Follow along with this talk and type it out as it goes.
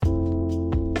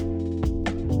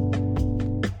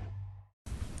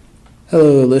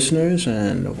Hello, listeners,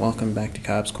 and welcome back to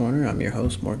Cobb's Corner. I'm your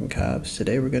host, Morgan Cobbs.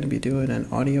 Today we're going to be doing an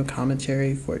audio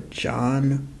commentary for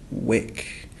John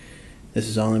Wick. This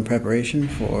is all in preparation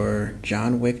for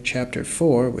John Wick Chapter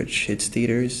 4, which hits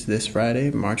theaters this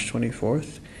Friday, March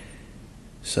 24th.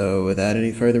 So without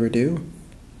any further ado,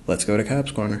 let's go to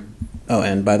Cobb's Corner. Oh,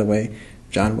 and by the way,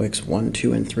 John Wick's 1,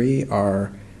 2, and 3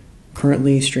 are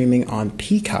currently streaming on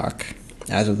Peacock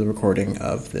as of the recording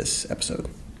of this episode.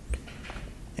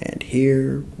 And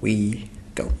here we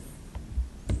go.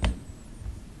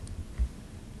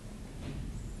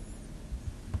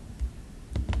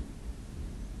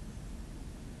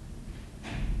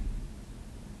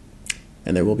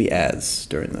 And there will be ads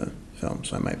during the film,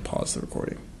 so I might pause the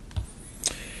recording.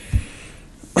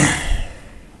 All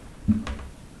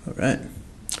right.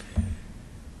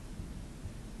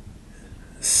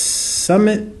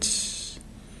 Summit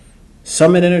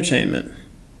Entertainment.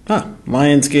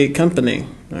 Lionsgate Company.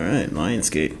 All right,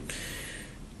 Lionsgate.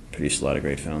 Produced a lot of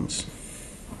great films.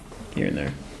 Here and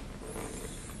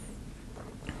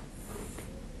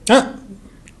there.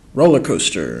 Roller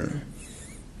Coaster.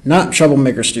 Not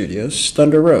Troublemaker Studios.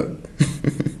 Thunder Road.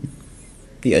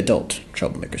 The adult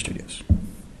Troublemaker Studios.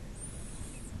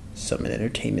 Summit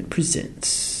Entertainment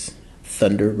presents.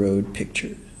 Thunder Road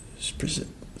Pictures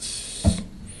presents.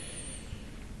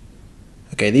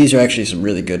 Okay, these are actually some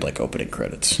really good, opening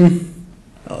credits.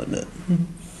 I'll admit.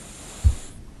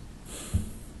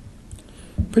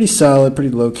 Pretty solid, pretty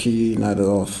low-key, not at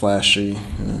all flashy.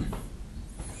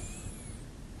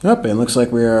 And looks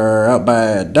like we are out by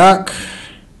a dock.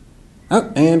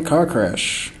 And car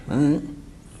crash. Alright.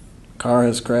 Car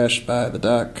has crashed by the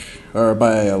dock, or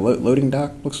by a loading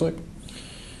dock, looks like.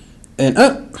 And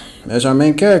there's our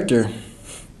main character.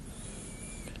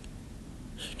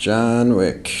 John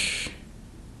Wick.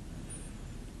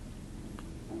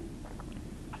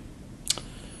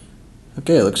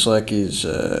 Okay, it looks like he's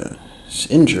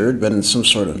injured, been in some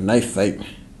sort of knife fight.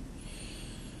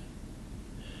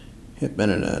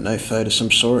 Been in a knife fight of some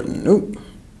sort, and nope.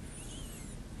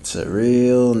 It's a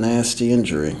real nasty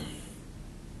injury.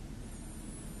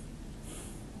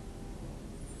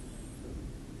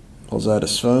 Pulls out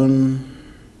his phone.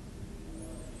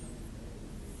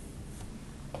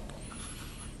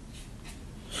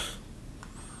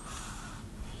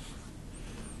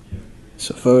 It's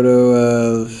a photo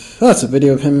of... it's a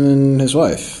video of him and his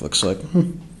wife, looks like.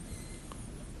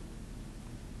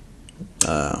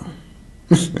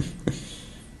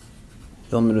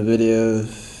 Filming a video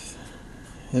of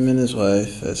him and his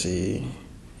wife as he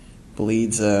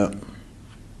bleeds out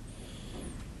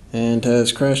and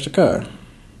has crashed a car.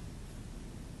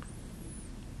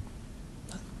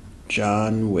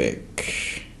 John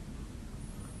Wick.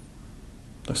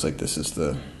 Looks like this is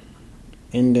the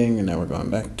ending, and now we're going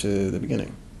back to the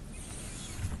beginning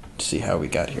to see how we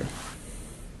got here.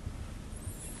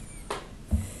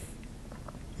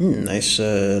 Nice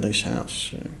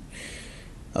house.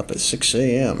 Up at 6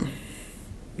 a.m.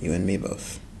 You and me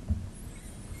both.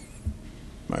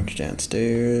 March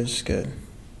downstairs. Good.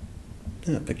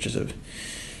 Pictures of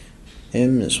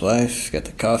him, his wife. Got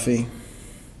the coffee.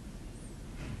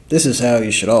 This is how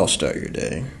you should all start your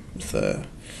day, with a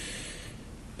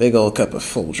big old cup of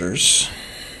Folgers.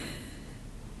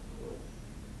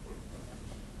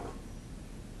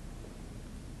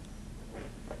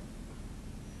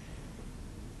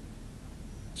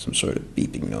 Some sort of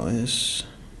beeping noise.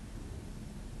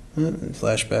 And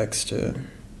flashbacks to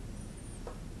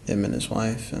him and his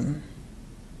wife, and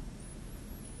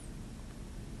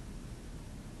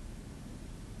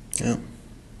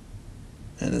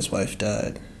and his wife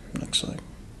died, looks like.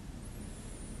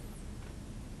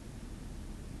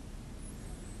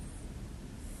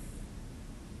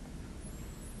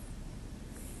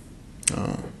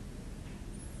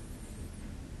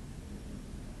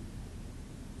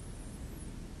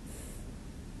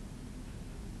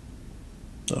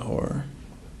 The horror.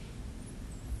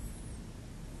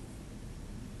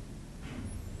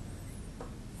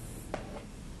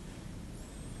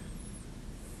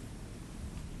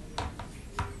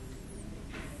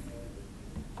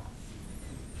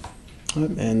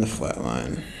 And the flat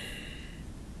line.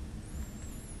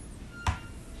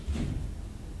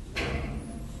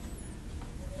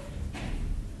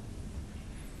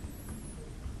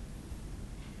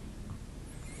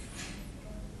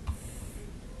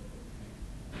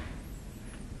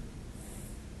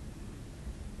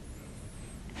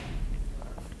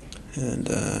 And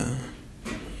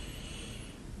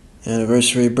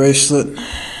anniversary bracelet.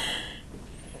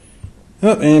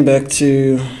 And back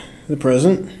to the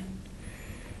present.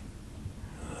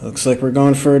 Looks like we're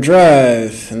going for a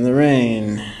drive in the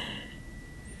rain.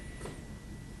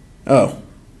 Oh,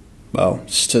 well,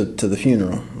 it's to the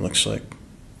funeral. Looks like.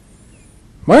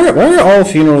 Why are all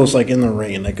funerals like in the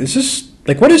rain? Like, is this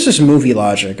like what is this movie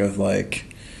logic of like?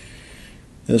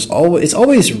 It's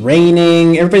always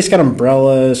raining. Everybody's got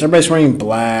umbrellas. Everybody's wearing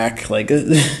black. Like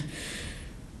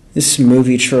this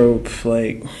movie trope.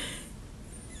 Like,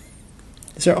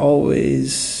 is there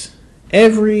always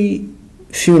every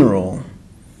funeral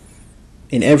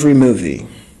in every movie?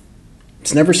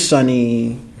 It's never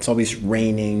sunny. It's always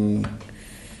raining.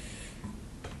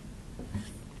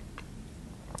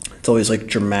 It's always like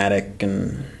dramatic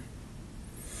and.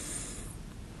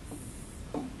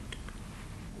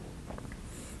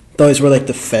 It's always where like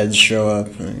the feds show up.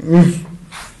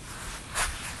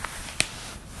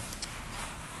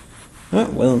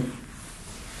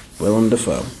 Willem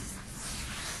Dafoe.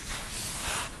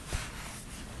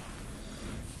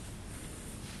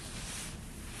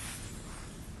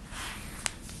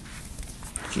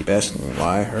 Keep asking me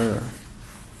why her.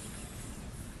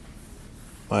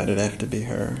 Why did it have to be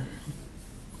her?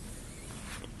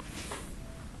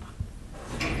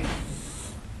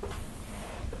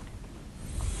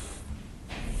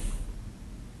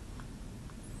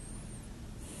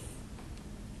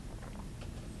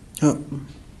 Oh,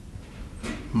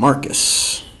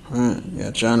 Marcus. All right, you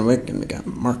got John Wick and we got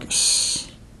Marcus.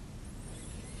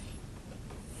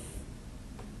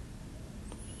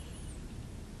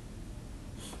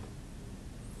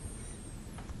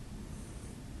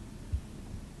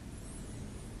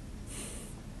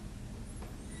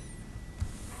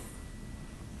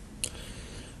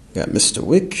 We got Mr.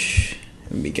 Wick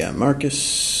and we got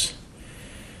Marcus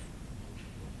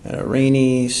at a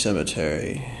rainy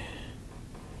cemetery.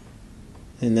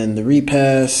 And then the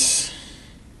repass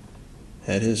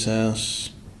at his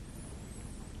house.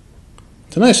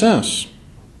 It's a nice house.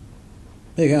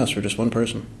 Big house for just one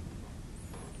person.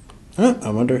 Huh, I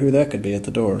wonder who that could be at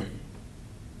the door.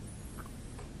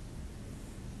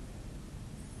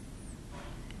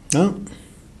 Oh.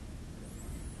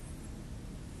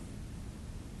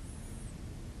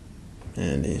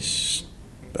 And he's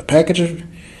a package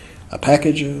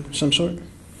of some sort.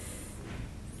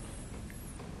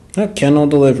 Kennel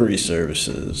delivery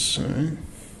services. All right.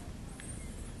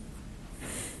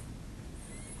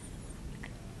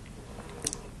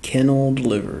 Kennel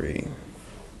delivery.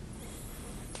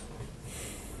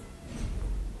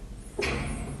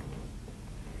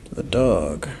 The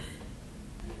dog.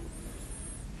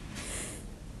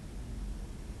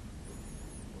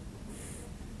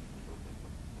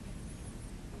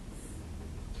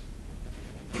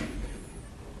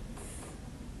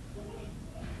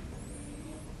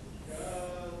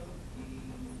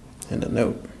 And a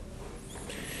note.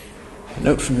 A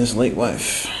note from his late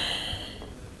wife.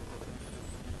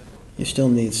 You still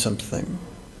need something,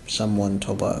 someone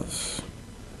to love.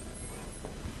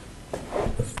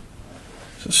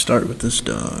 So start with this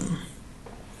dog.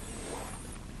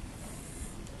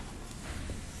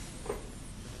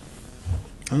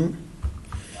 Oh.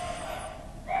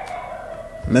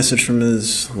 Message from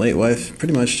his late wife,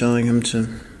 pretty much telling him to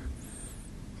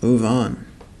move on.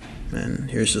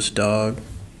 And here's this dog.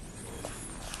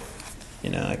 You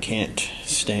know, I can't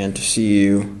stand to see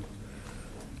you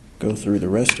go through the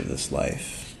rest of this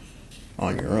life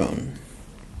on your own.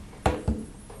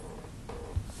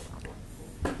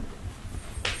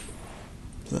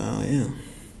 So, yeah.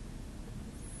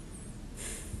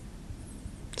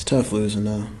 It's tough losing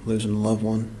a loved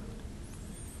one.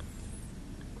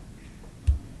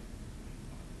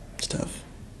 It's tough.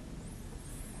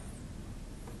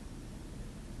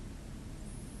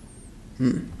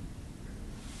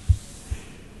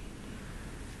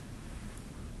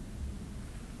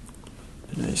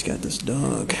 But now he's got this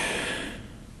dog.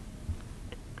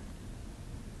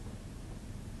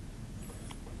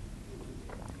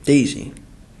 Daisy.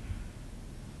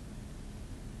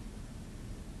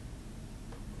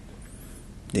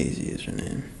 Daisy is her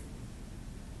name.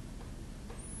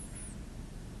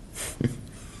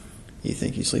 You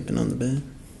think he's sleeping on the bed?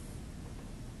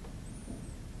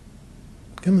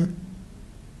 Come on.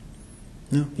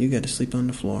 No, you got to sleep on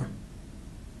the floor.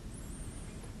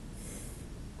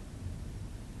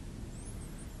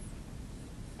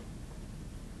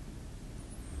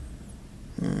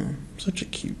 Such a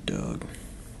cute dog.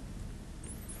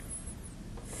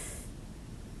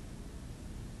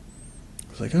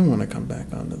 It's like, I want to come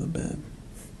back onto the bed.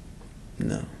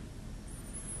 No.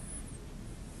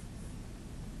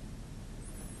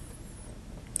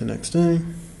 The next day,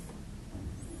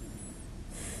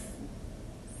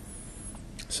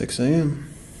 6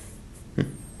 a.m.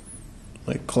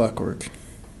 Like clockwork.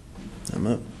 I'm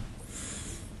up.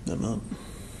 I'm up.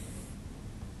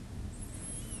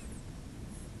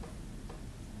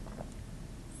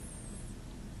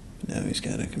 he's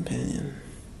got a companion.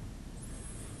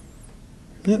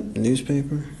 Yep,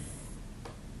 newspaper.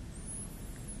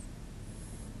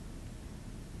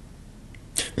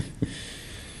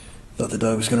 Thought the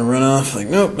dog was gonna run off. Like,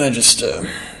 nope, I just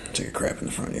took a crap in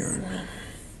the front yard.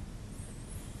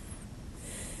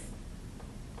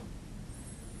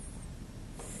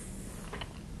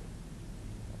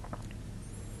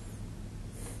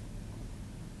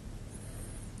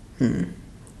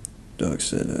 Dog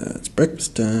said, it's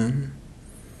breakfast time.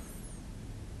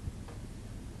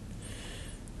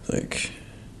 Like,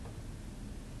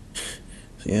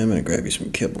 so yeah, I'm gonna grab you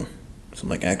some kibble. Some,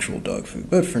 like, actual dog food.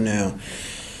 But for now,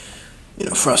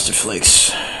 Frosted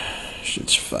Flakes should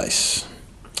suffice.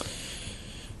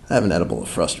 I haven't had a bowl of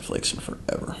Frosted Flakes in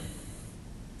forever.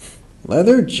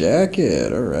 Leather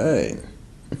jacket, alright.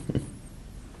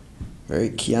 Very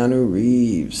Keanu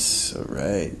Reeves,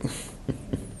 alright.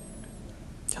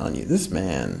 Telling you, this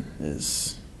man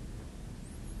is...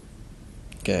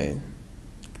 Okay.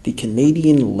 The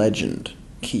Canadian legend,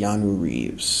 Keanu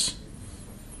Reeves.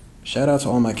 Shout out to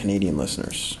all my Canadian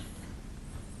listeners.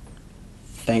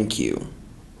 Thank you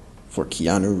for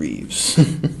Keanu Reeves.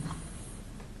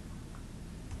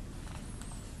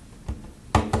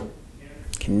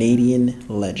 Canadian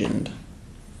legend.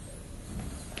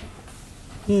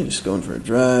 Yeah, just going for a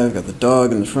drive. Got the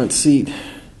dog in the front seat.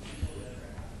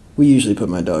 We usually put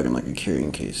my dog in like a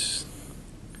carrying case.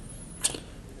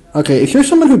 Okay, if you're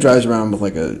someone who drives around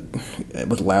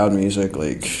with loud music,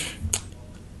 like,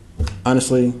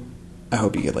 honestly, I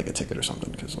hope you get like a ticket or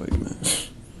something, because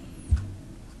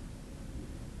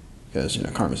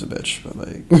karma's a bitch. But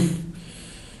like,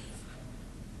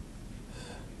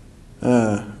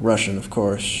 Russian, of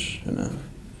course,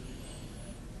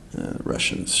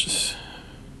 Russians just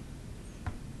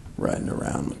riding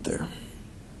around with their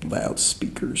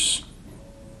loudspeakers.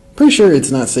 Pretty sure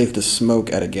it's not safe to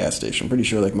smoke at a gas station. Pretty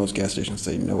sure like most gas stations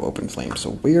say no open flame.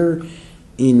 So where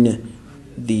in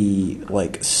the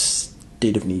like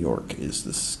state of New York is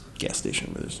this gas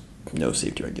station where there's no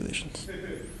safety regulations?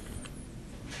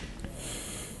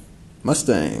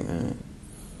 Mustang.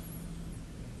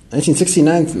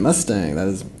 1969 Mustang. That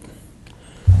is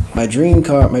my dream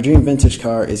car. My dream vintage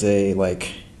car is a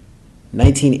like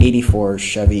 1984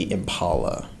 Chevy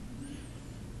Impala.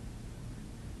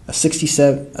 A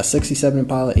 67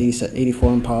 Impala,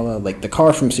 84 Impala, like the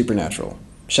car from Supernatural.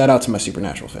 Shout out to my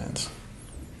Supernatural fans.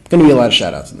 Gonna be a lot of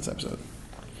shout outs in this episode.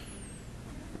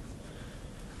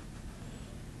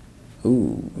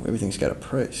 Ooh, everything's got a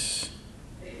price.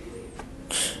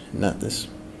 Not this.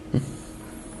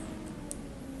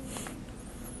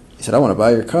 He said, I want to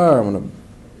buy your car. I want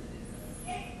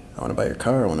to buy your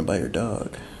car. I want to buy your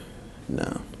dog.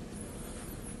 No.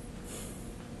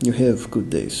 You have good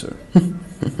day, sir.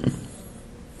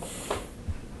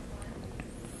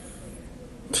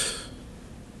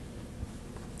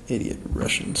 Idiot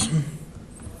Russians.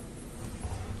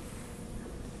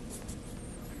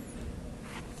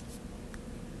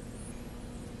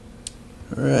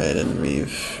 Alright, and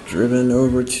we've driven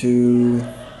over to...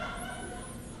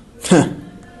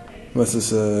 What's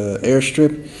this,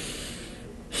 airstrip?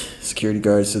 Security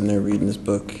guard sitting there reading his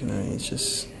book. He's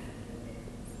just...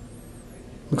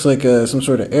 Looks like some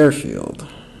sort of airfield.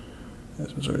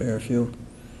 Some sort of airfield.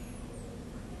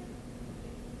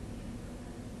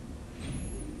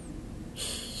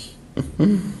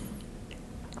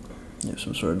 Yeah,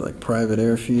 some sort of like private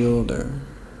airfield or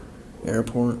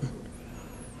airport.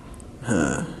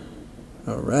 Huh.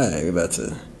 Alright, we're about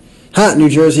to... New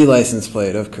Jersey license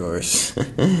plate, of course.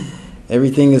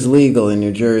 Everything is legal in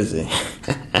New Jersey.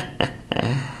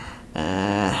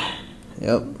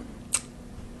 Yep.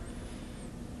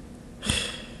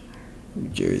 New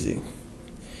Jersey.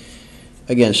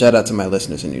 Again, shout out to my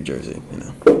listeners in New Jersey.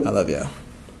 I love y'all.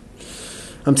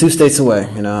 I'm 2 states away.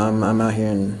 I'm out here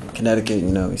in Connecticut.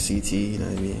 CT.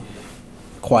 Maybe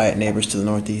quiet neighbors to the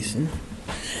northeast.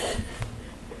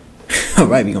 All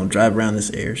right, we gonna drive around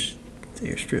this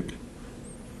airstrip.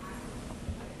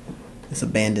 This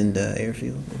abandoned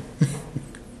airfield.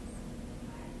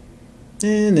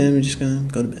 And then we're just gonna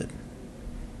go to bed.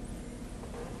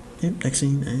 Yep, next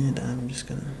scene, and I'm just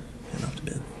gonna head off to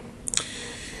bed.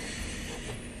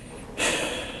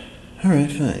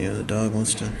 Alright, fine. The dog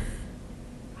wants to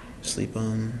sleep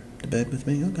on the bed with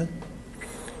me. Okay.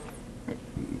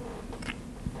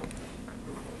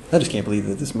 I just can't believe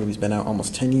that this movie's been out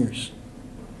almost 10 years.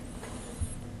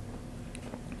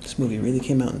 This movie really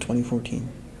came out in 2014.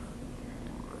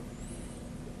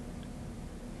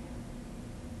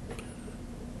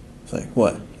 It's like,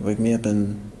 what? You wake me up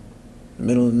in the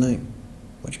middle of the night?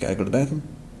 What, you gotta go to the bathroom?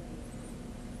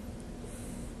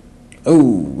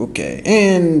 Oh, okay.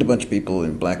 And a bunch of people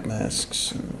in black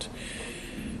masks. And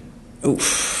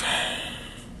oof.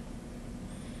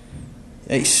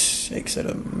 Yikes at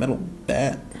a metal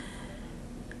bat.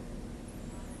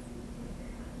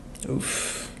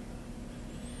 Oof.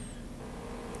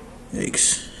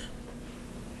 Yikes.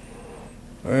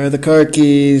 Where are the car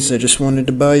keys? I just wanted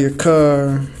to buy your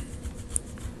car.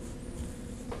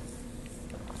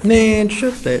 Man,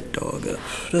 shut that dog up.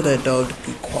 Tell that dog to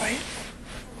be quiet.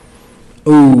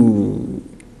 Oh,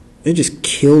 they just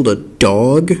killed a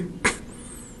dog?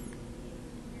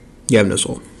 You have no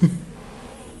soul.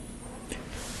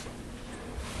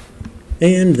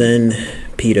 And then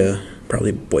PETA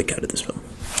probably boycotted this film.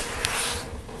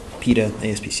 PETA,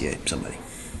 ASPCA, somebody.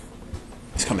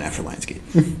 It's coming after Lionsgate.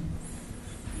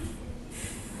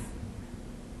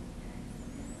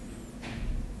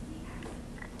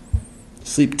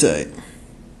 Sleep tight.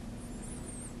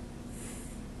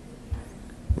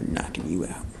 We're knocking you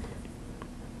out.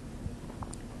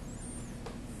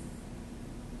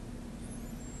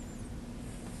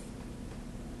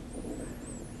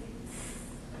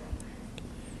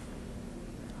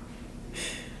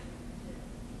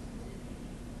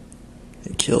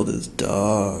 They killed his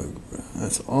dog.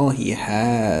 That's all he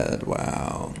had.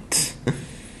 Wow.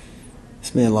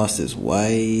 This man lost his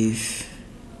wife.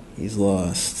 He's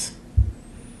lost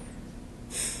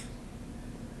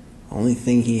only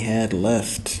thing he had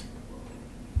left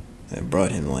that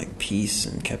brought him like peace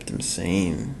and kept him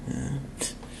sane. Yeah.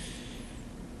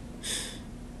 It's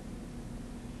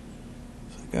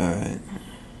like, alright.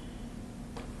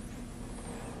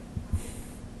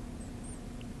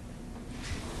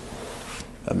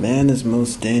 A man is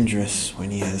most dangerous when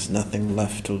he has nothing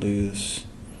left to lose.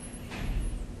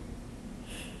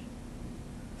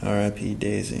 R.I.P.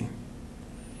 Daisy.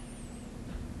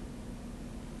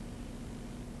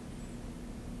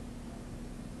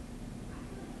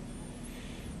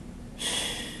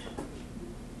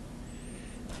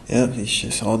 Yep, it's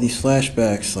just all these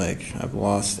flashbacks, like, I've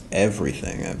lost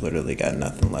everything. I've literally got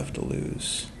nothing left to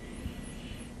lose.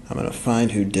 I'm gonna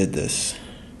find who did this.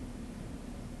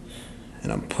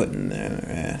 And I'm putting their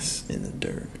ass in the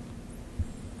dirt.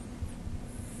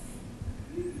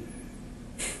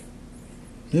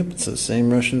 Yep, it's the same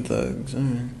Russian thugs.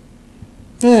 Alright.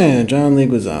 Yeah, John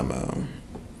Leguizamo.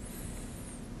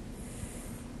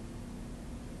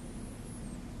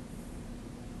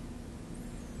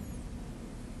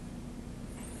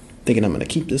 Thinking I'm gonna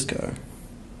keep this car.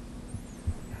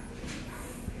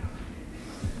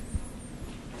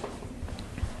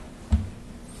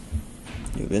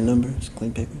 New VIN numbers,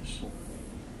 clean papers.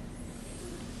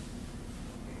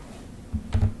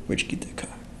 Where'd you get that car?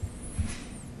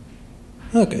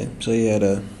 Okay, so he had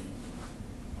a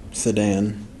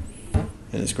sedan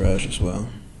in his garage as well.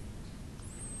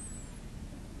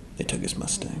 They took his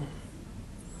Mustang.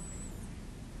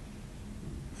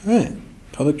 Alright,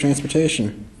 public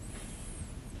transportation.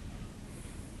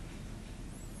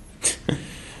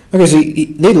 Okay, so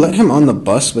they let him on the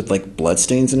bus with like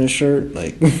bloodstains in his shirt,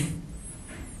 like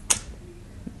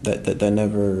that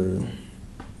never.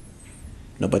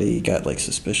 Nobody got like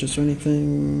suspicious or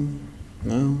anything.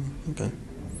 No, okay.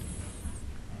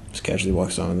 Just casually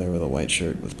walks on there with a white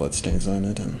shirt with bloodstains on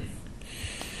it and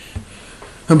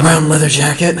a brown leather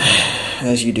jacket,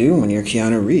 as you do when you're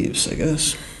Keanu Reeves, I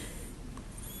guess.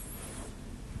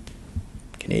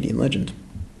 Canadian legend.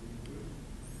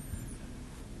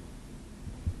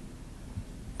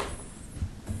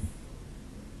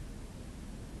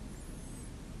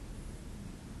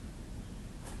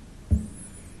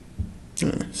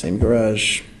 Same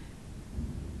garage.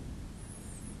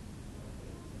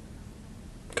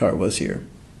 Car was here.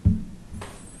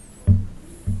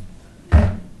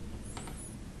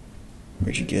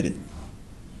 Where'd you get it?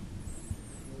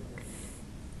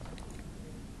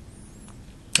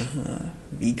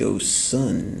 Vigo's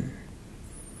son.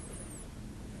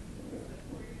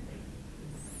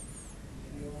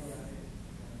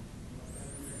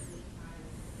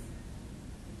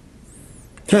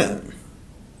 Huh.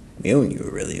 We own you,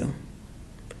 Aurelio.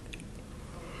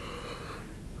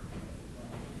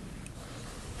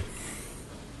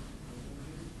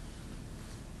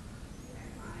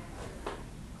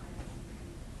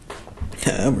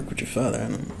 I work with your father, I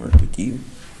don't work with you.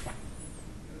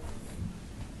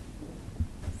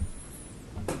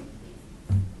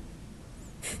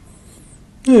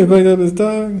 Yeah, he fucked up his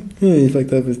dog. Yeah, he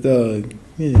fucked up his dog.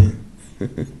 Yeah.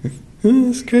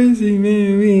 It's crazy,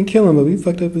 man. We ain't kill him, but we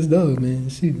fucked up his dog, man.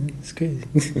 See, it's crazy.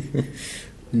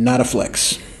 Not a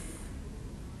flex.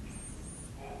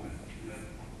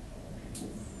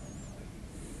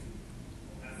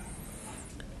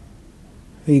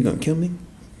 Are you gonna kill me?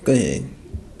 Go ahead.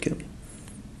 Kill me.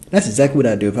 That's exactly what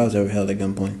I'd do if I was ever held at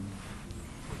gunpoint.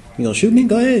 You gonna shoot me?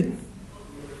 Go ahead.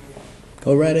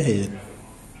 Go right ahead.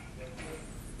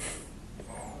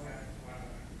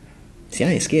 See, I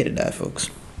ain't scared to die, folks.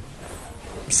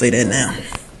 I'll say that now.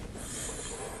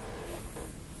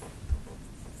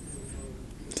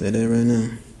 Say that right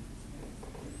now.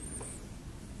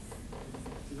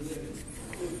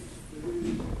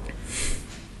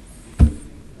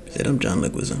 Said I'm John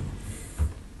Leguizamo.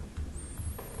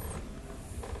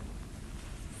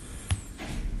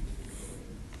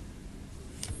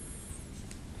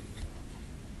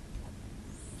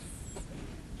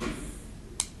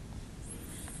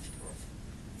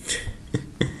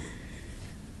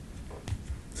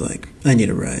 It's like, I need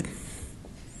a ride.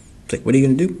 It's like, what are you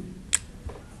gonna do?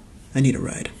 I need a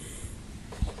ride.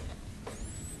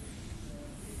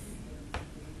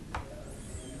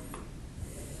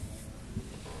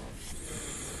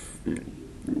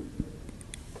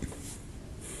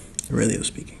 Radio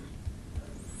speaking.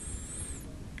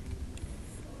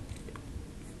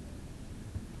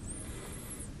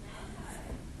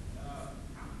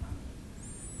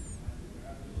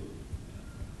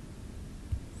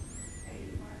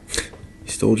 He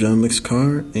stole John Wick's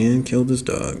car and killed his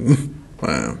dog.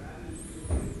 Wow.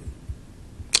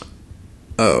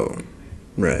 Oh,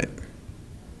 right.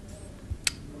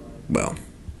 Well.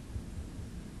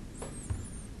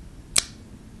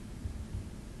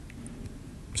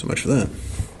 So much for that.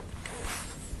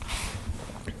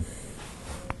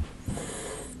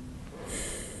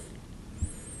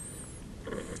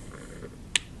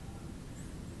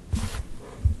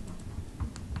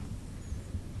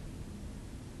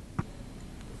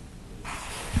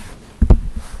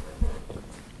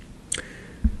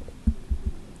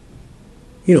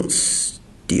 You don't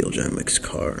steal John Wick's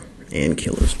car and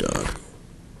kill his dog.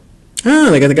 Ah,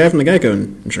 they got the guy from the Geico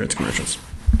insurance commercials.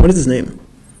 What is his name?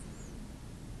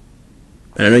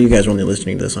 And I know you guys are only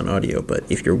listening to this on audio, but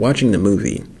if you're watching the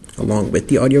movie along with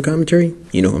the audio commentary,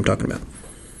 you know who I'm talking about.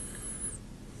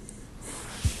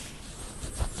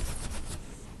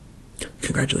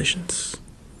 Congratulations,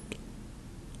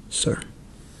 sir.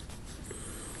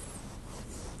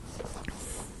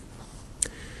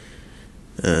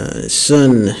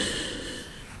 Son,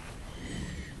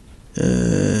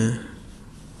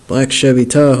 Black Chevy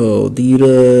Tahoe,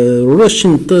 the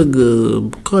Russian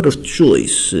thug car of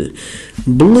choice,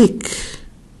 Black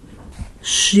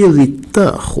Chevy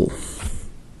Tahoe.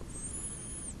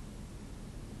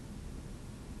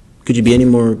 Could you be any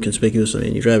more conspicuous? I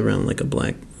mean, you drive around like a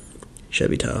black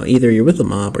Chevy Tahoe. Either you're with the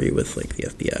mob or you're with like the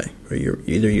FBI, or you're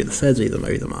the feds or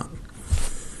you're the mob.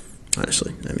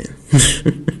 Honestly, I mean,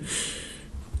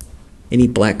 any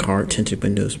black car, tinted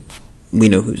windows, we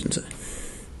know who's inside.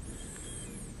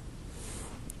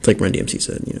 It's like Run DMC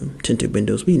said, you know, tinted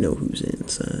windows, we know who's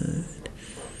inside.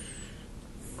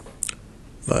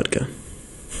 Vodka.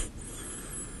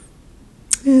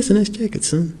 Yeah, it's a nice jacket,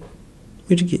 son.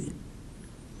 Where'd you get it?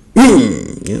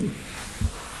 Yep.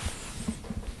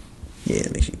 Yeah,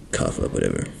 it makes you cough up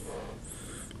whatever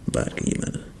vodka you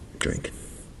might have drank.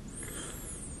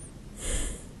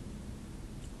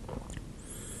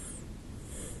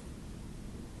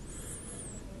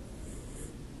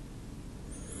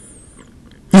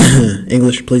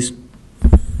 English, please.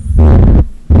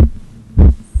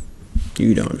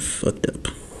 You done fucked up.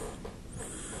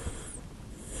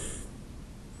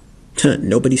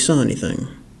 Nobody saw anything.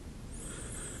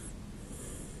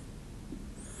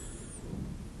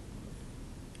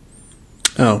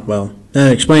 Oh, well,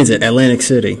 that explains it. Atlantic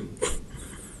City.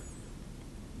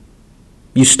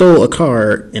 You stole a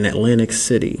car in Atlantic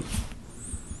City.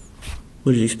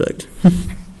 What did you expect?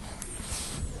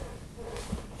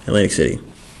 Atlantic City.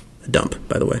 A dump,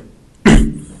 by the way.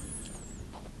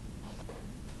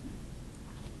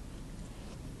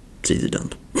 City's a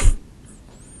dump.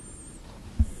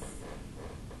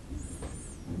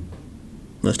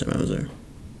 Last time I was there.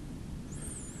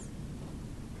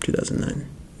 2009.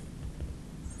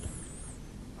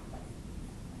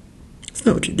 It's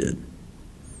not what you did.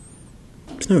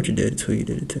 It's not what you did, it's who you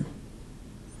did it to.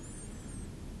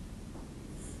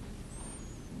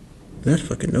 That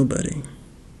fucking nobody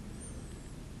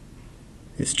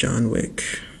is John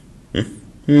Wick. That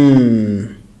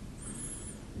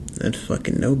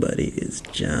fucking nobody is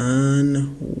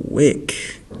John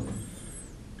Wick.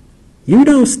 You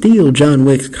don't steal John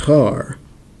Wick's car.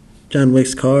 John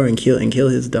Wick's car and kill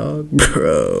his dog?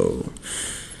 Bro.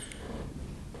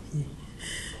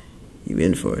 You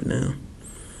in for it now.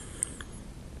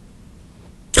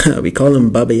 We call him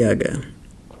Baba Yaga.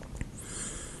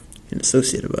 An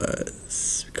associate of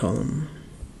ours. We call him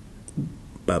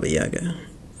Baba Yaga.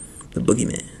 The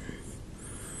boogeyman.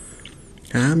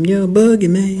 I'm your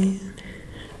boogeyman.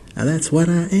 That's what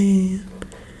I am.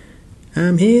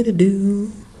 I'm here to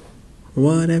do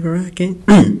whatever I can.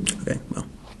 Okay, well,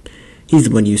 he's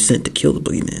the one you sent to kill the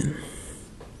boogeyman.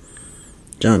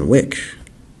 John Wick,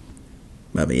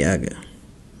 Baba Yaga.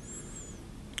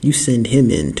 You send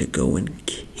him in to go and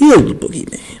kill the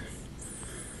boogeyman.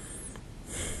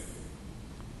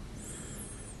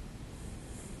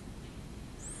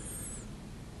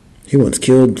 He once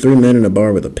killed 3 men in a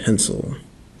bar with a pencil.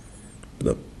 With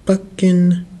a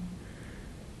fucking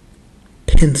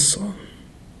pencil.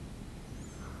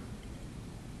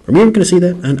 Are we ever going to see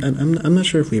that? I'm not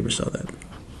sure if we ever saw that.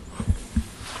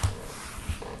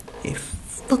 A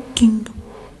fucking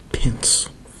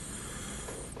pencil.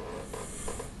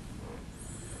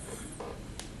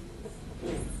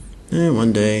 And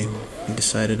one day, he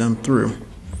decided I'm through.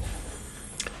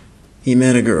 He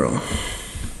met a girl.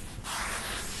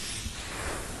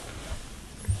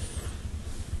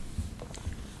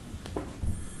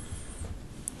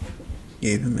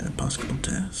 Gave him an impossible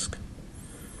task.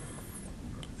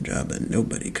 A job that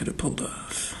nobody could have pulled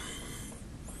off.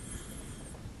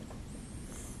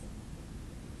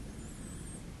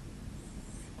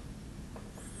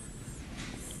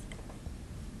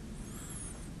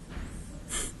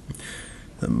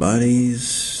 The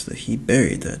bodies that he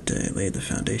buried that day laid the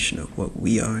foundation of what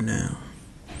we are now.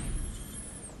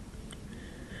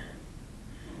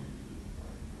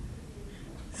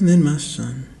 And then my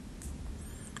son,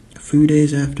 a few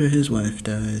days after his wife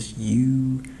dies,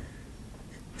 you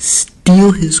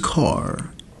steal his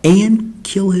car and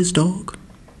kill his dog?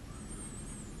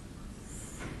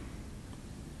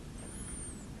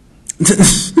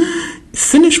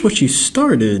 Finish what you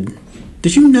started.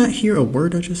 Did you not hear a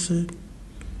word I just said?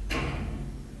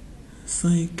 It's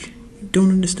like, you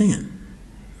don't understand.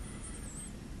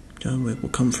 John Wick will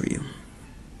come for you.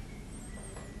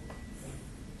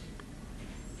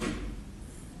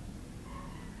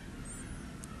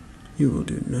 You will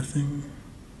do nothing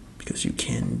because you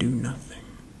can do nothing.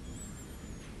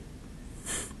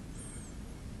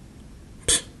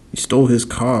 You stole his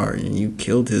car and you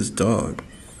killed his dog.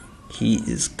 He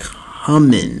is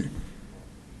coming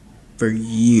for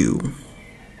you.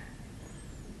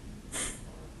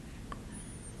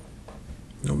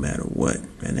 No matter what,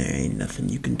 and there ain't nothing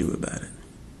you can do about it.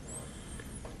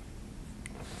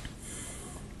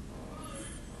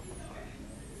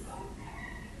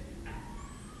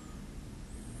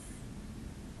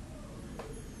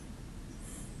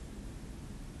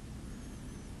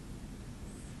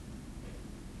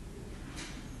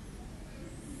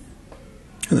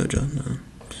 Hello, John.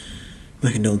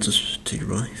 My condolences to your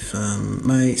wife.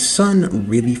 My son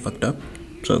really fucked up,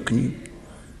 so can you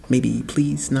maybe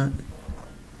please not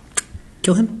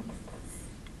kill him?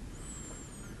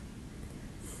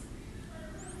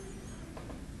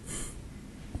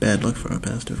 Bad luck for our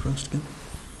pastor for us again.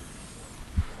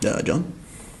 John?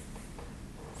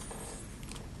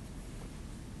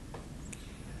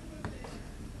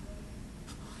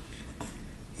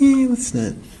 Yeah, let's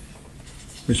not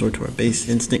resort to our base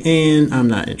instinct, and I'm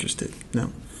not interested.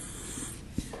 No.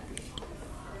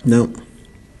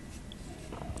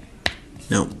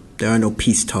 There are no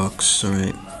peace talks,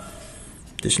 alright?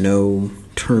 There's no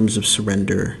terms of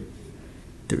surrender.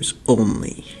 There's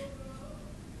only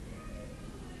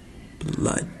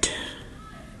blood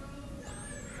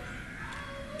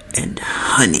and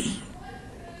honey.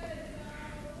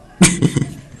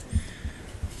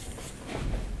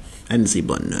 I didn't see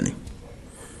blood and honey.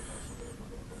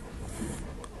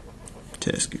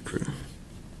 Task your crew.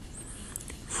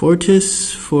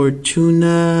 Fortis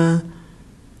Fortuna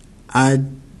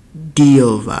Adiovat.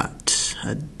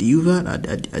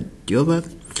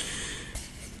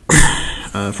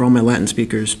 For all my Latin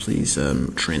speakers, please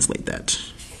translate that.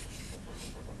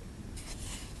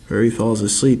 Hurry, falls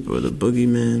asleep, or the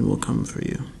boogeyman will come for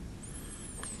you.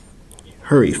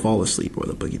 Hurry, fall asleep, or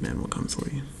the boogeyman will come for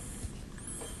you.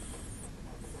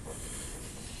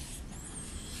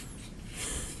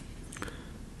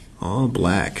 All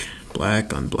black.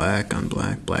 Black on black on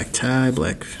black. Black tie,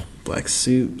 black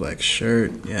suit, black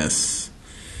shirt. Yes.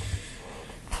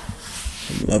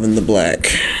 I'm loving the black.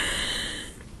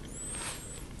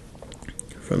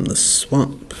 From the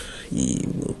swamp ye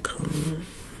will come.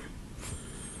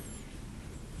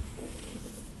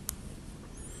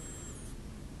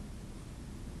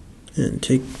 And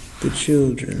take the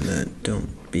children that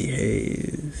don't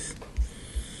behave.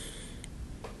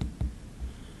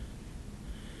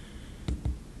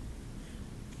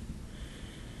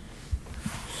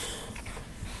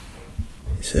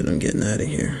 He said, I'm getting out of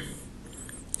here.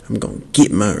 I'm gonna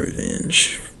get my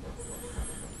revenge.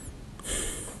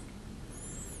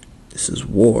 This is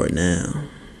war now.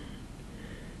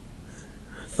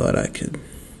 I thought I could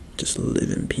just live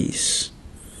in peace.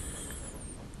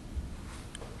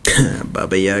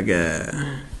 Baba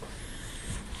Yaga.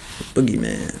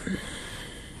 Boogeyman.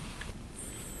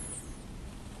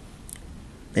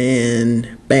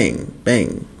 And bang,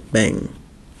 bang, bang.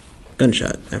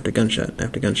 Gunshot after gunshot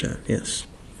after gunshot, yes.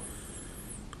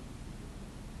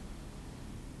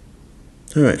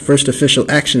 Alright, first official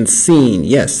action scene.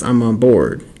 Yes, I'm on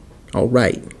board.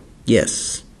 Alright,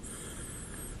 yes.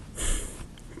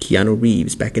 Keanu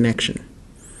Reeves back in action.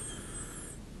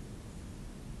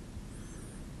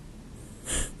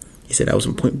 He said I was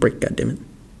on Point Break, goddammit.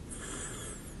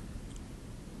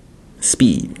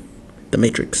 Speed. The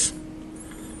Matrix.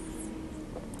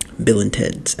 Bill and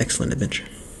Ted's Excellent Adventure.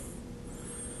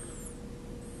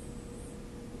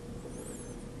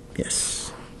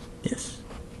 Yes. Yes.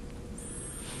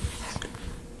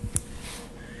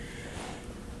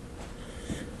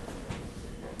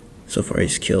 So far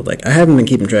he's killed, like, I haven't been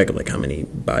keeping track of, like, how many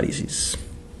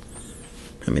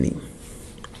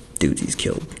dudes he's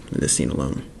killed in this scene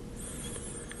alone.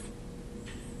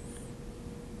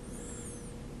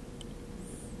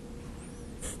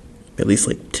 At least,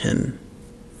 like, 10.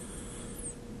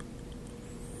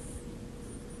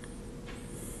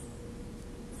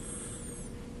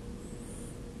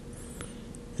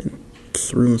 And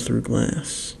through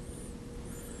glass.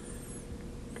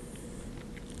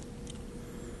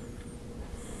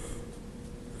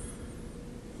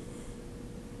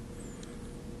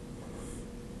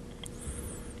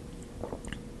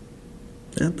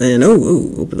 And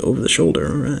over the shoulder.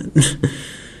 All right.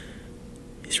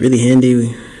 He's really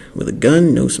handy with a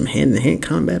gun. Knows some hand-to-hand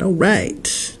combat. All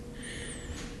right.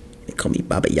 They call me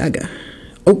Baba Yaga.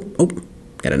 Oh,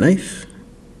 got a knife.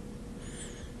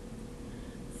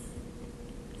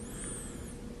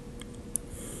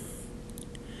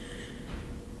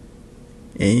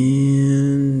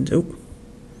 And oh.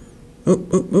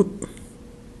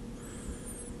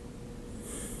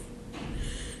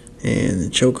 And the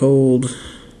chokehold.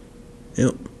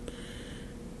 Yep.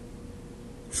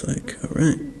 It's like,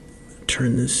 alright,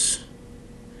 turn this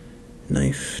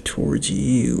knife towards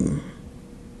you.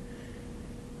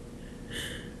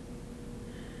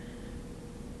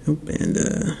 Yep,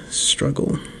 and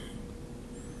struggle.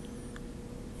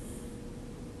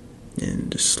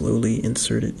 And just slowly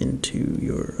insert it into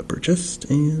your upper chest,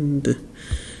 and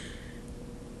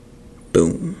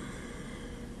boom.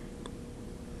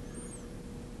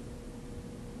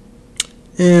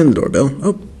 And the doorbell.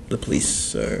 Oh, the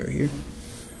police are here.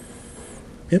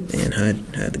 Yep, and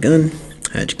hide the gun.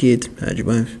 Hide your kids. Hide your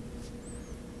wife.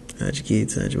 Hide your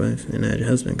kids. Hide your wife. And hide your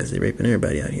husband, because they're raping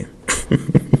everybody out here.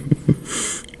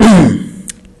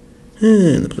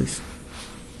 And the police.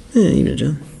 Yeah, evening,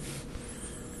 John.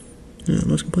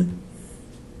 Noise complaint.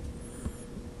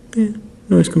 Yeah,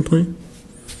 noise complaint.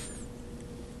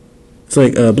 It's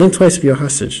like, blink twice if you're a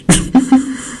hostage.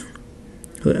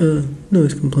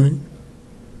 Noise complaint.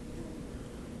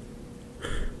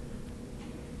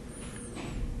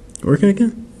 Working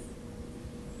again?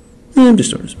 Yeah, I'm just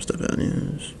sorting some stuff out.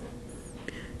 Yeah.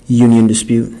 Union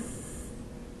dispute.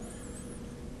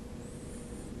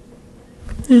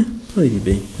 Yeah, I'll leave you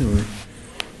be. Don't worry.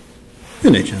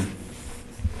 Good night, John.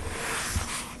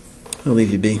 I'll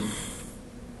leave you be.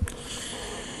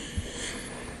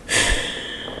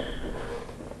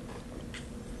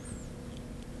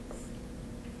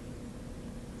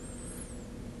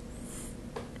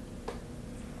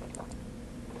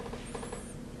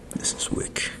 This is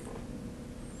Wick.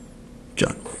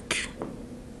 John Wick.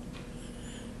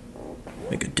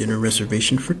 Make a dinner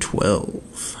reservation for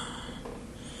 12.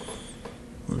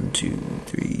 1, 2,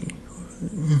 3,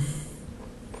 4.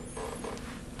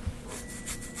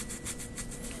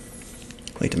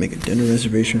 I'd like to make a dinner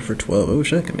reservation for 12. I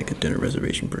wish I could make a dinner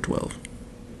reservation for 12.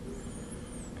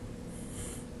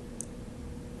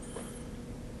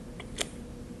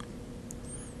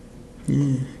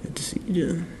 Yeah, good to see you,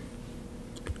 John.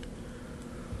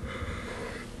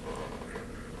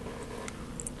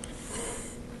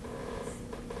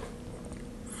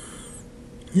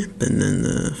 Yep, and then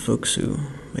the folks who,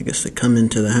 I guess they come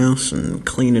into the house and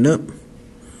clean it up.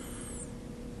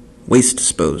 Waste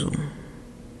disposal.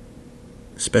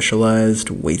 Specialized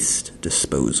waste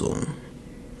disposal.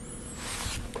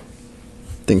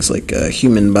 Things like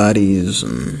human bodies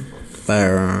and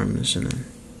firearms, and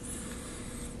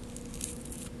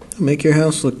it'll make your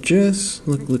house look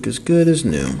look as good as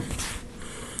new.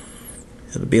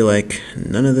 It'll be like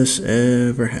none of this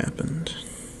ever happened.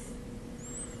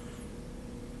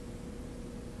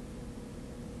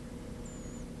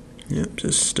 Yep,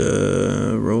 just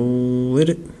roll with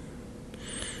it.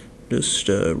 Just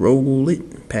roll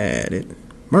it, pad it,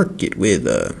 mark it with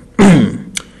a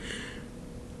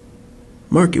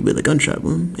gunshot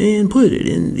wound, and put it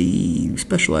in the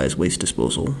specialized waste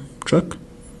disposal truck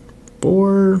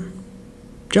for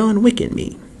John Wick and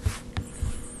me.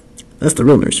 That's the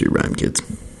real nursery rhyme, kids.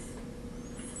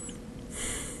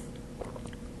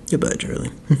 Goodbye,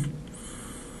 Charlie.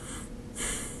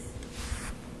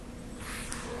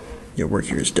 Your work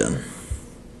here is done.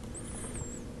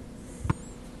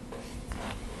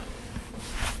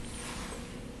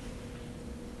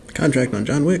 Contract on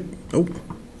John Wick. Oh,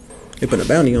 they put a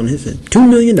bounty on his head. $2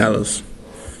 million.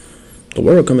 The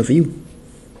world coming for you.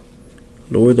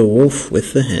 Lure the wolf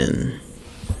with the hen.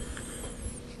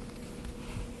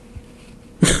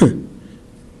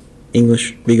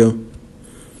 English, Vigo.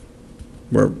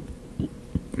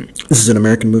 This is an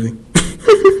American movie.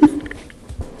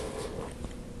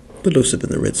 Put Joseph in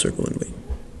the red circle and wait.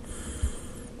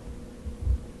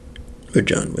 For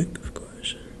John Wick, of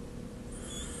course.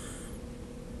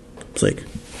 It's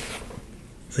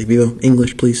like Vivo,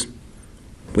 English, please.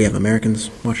 We have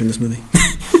Americans watching this movie.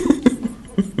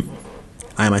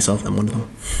 I myself am one of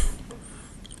them.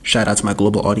 Shout out to my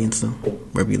global audience, though,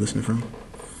 wherever you listen from.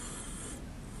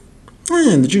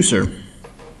 And the juicer.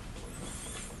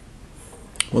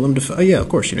 Willem Dafoe. Oh, yeah, of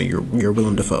course, you're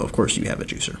Willem Dafoe. Of course you have a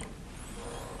juicer.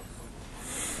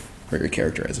 Or your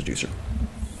character as a juicer.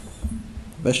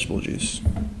 Vegetable juice.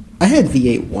 I had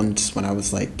V8 once when I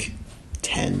was like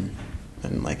 10. I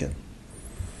didn't like it.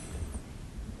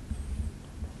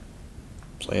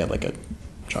 So I had like a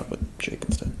chocolate shake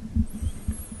instead.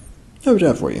 How would you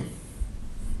have for you?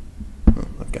 Oh,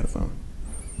 I've got a phone.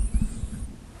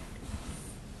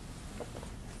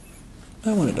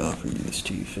 I wanted to offer this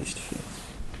to you face to face.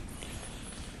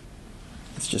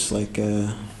 It's just like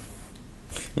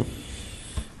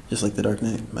just like The Dark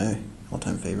Knight, my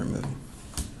all-time favorite movie.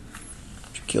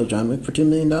 Did you kill John Wick for $2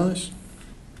 million?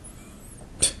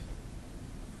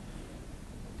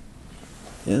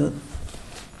 Yeah.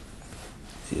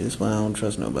 See, this is why I don't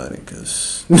trust nobody,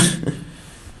 because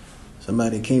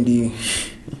somebody came to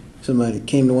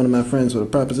one of my friends with a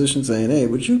proposition saying, hey,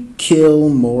 would you kill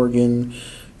Morgan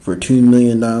for $2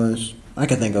 million? I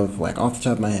could think of, like, off the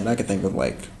top of my head, I could think of,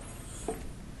 like,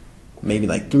 maybe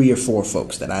like 3 or 4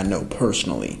 folks that I know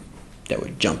personally that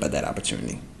would jump at that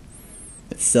opportunity.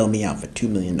 That sell me out for $2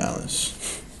 million.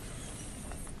 It's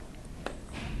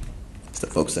the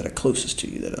folks that are closest to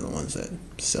you that are the ones that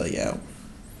sell you out.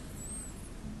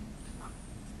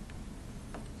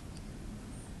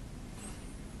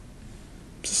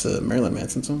 Is this a Marilyn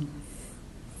Manson song?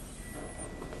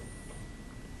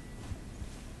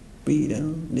 We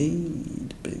don't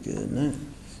need bigger knives.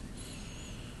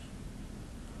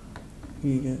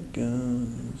 We got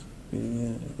guns. We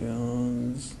got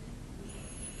guns.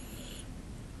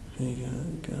 We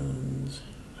got guns.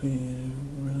 We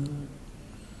run.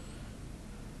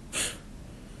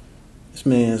 This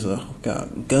man's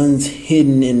got guns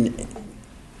hidden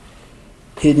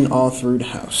all through the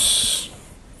house,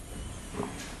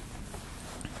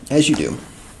 as you do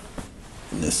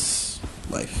in this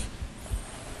life.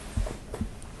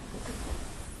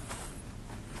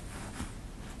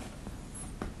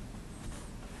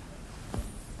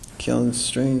 Killing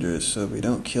strangers so we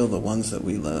don't kill the ones that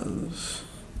we love.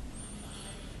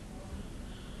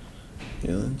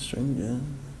 Killing strangers,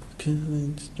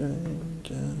 killing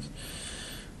strangers.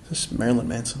 This is Marilyn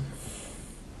Manson.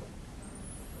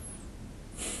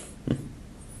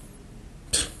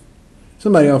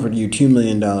 Somebody offered you $2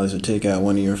 million to take out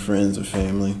one of your friends or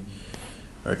family,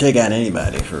 or take out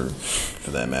anybody for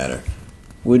that matter.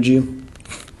 Would you?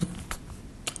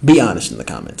 Be honest in the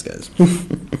comments, guys.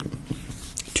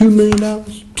 $2 million?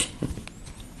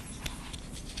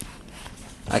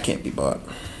 I can't be bought.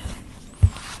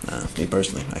 Nah, me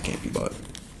personally, I can't be bought.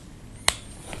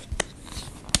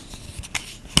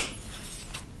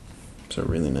 It's a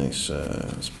really nice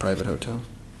private hotel.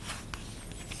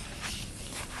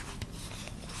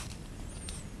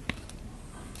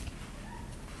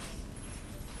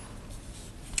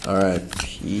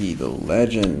 R.I.P. the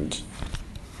legend.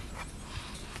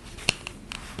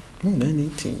 Oh,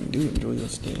 918. Do enjoy your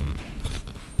stay.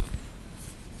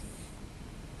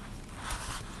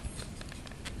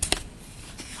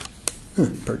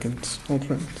 Perkins, old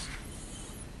friends.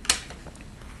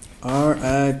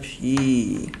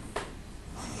 R.I.P.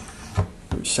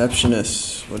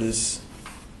 Receptionist. What is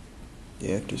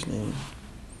the actor's name?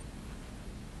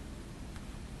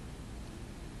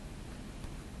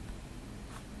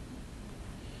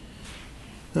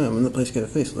 Oh, when the place got a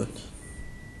facelift.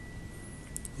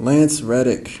 Lance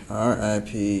Reddick,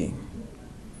 R.I.P.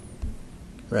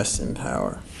 Rest in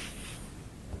power.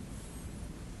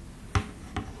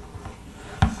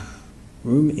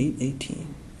 Room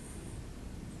 818.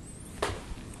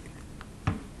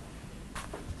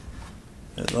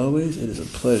 As always, it is a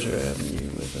pleasure having you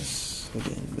with us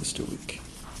again, Mr. Wick.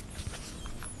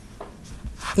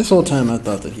 This whole time I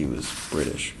thought that he was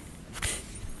British.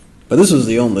 But this is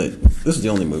the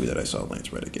only movie that I saw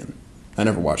Lance Reddick in. I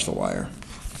never watched The Wire.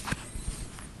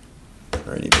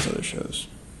 Or any of his other shows.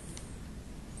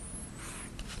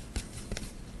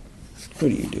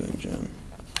 What are you doing, John?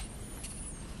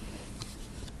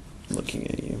 Looking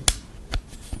at you.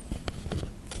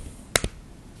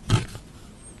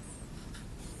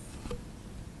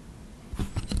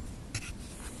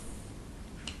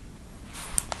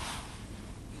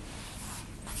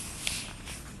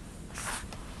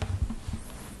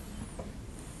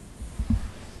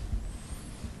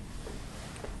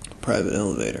 Private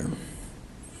elevator.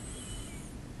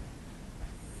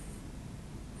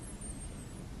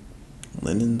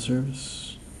 Linen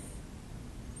service.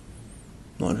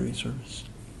 Laundry service.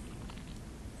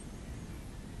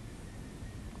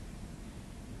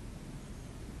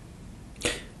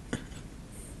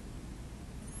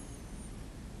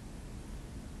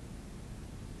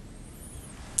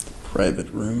 Private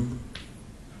room.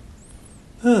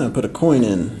 Put a coin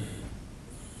in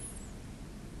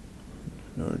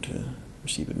order to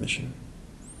receive admission.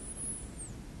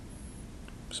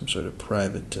 Some sort of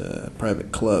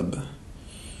private club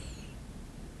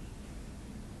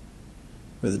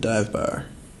with a dive bar.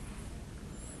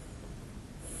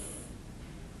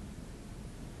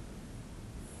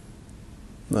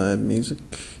 Live music.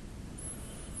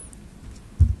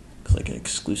 Looks like an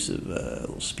exclusive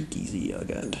little speakeasy I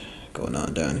got going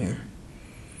on down here.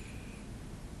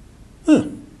 Huh,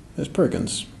 there's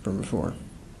Perkins from before.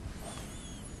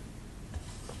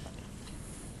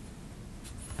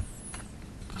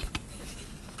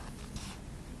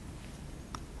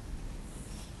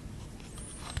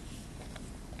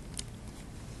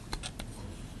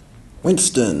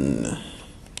 Winston.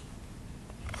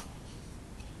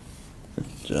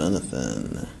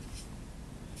 Jonathan.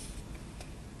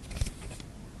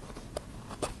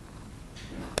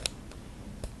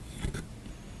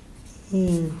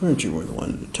 Weren't you the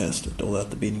one to test to dole out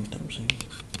the beatings never seen?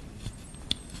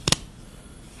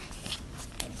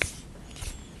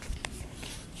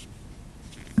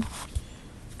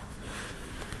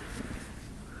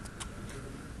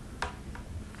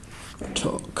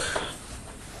 Talk.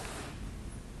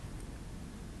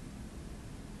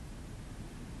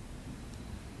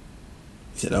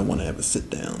 He said, I want to have a sit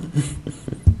down.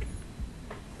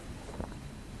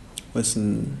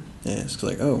 Winston asks,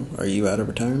 like, oh, are you out of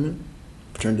retirement?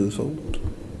 Return to the fold?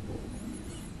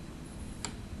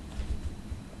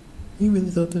 You really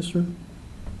thought this through?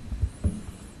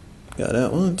 Got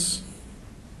out once.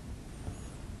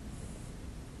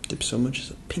 Dipped so much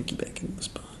as a pinky back in the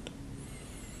spot.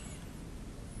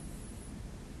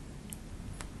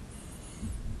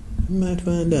 You might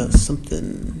find out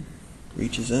something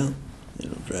reaches out.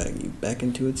 It'll drag you back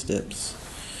into its depths.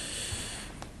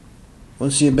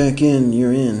 Once you're back in,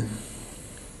 you're in.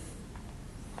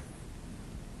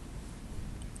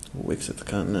 Wick's at the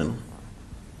Continental.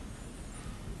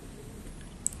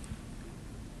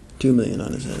 $2 million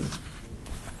on his head.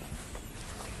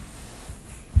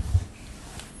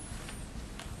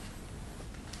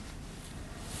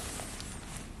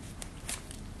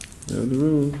 Know the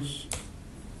rules.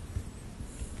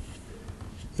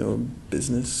 No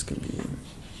business can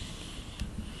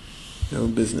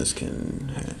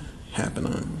happen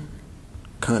on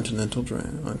continental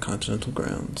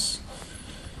grounds.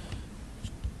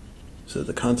 So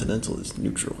the Continental is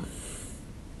neutral.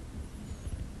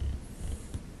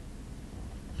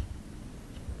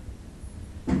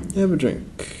 Have a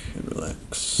drink and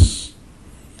relax.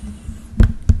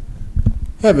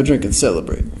 Have a drink and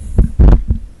celebrate.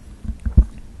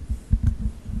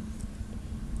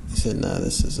 He said, nah,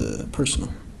 this is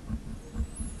personal.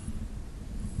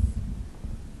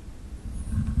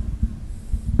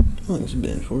 How long has it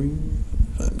been for you?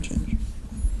 If I haven't changed.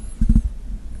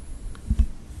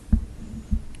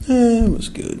 It was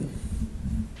good.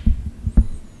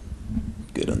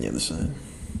 Good on the other side.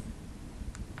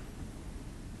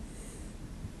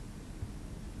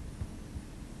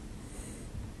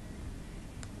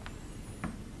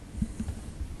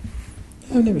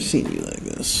 I've never seen you like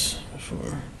this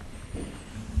before.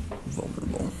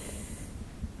 Vulnerable.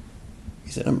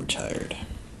 He said, I'm retired.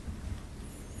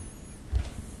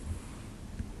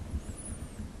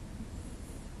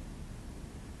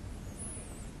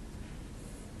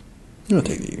 I'll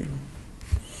take the year.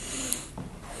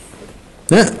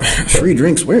 Free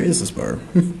drinks. Where is this bar?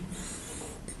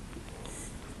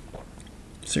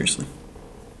 Seriously.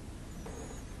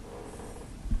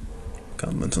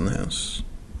 elements in the house.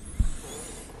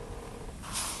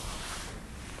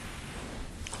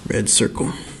 Red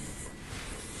Circle.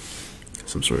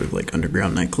 Some sort of like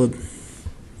underground nightclub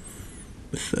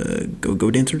with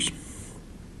go-go dancers.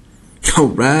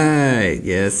 Alright,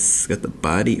 yes, got the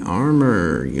body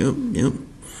armor. Yep.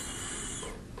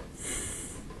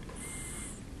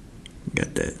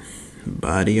 Got that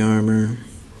body armor.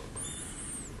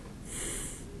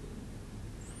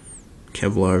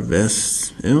 Kevlar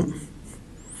vests. Yep.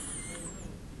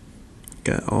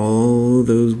 Got all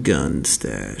those guns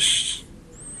stashed.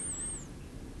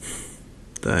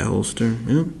 Thigh holster.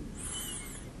 Yep.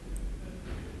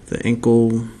 The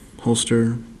ankle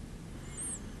holster.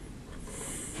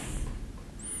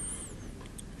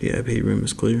 VIP room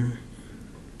is clear.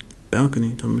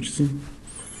 Balcony, tell me what you see.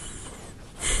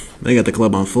 They got the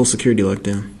club on full security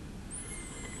lockdown.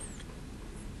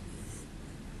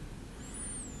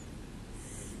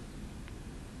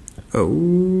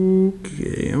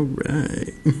 Okay,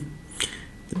 alright.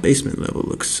 The basement level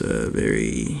looks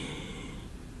very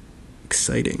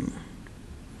exciting.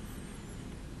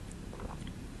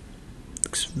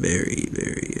 Looks very,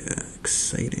 very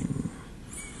exciting.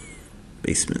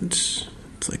 Basement.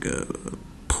 It's like a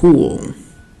pool.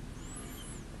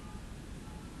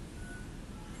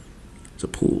 It's a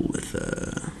pool with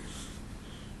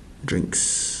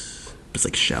drinks. It's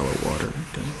like shallow water.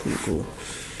 Cool.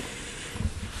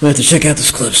 I'll have to check out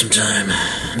this club sometime.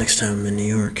 Next time I'm in New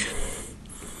York.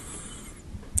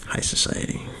 High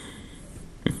society.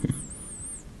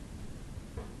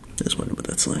 Just wonder what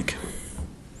that's like.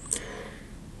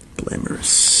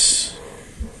 Glamorous.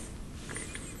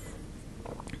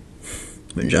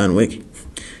 When John Wick,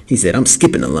 he said, "I'm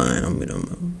skipping the line. No.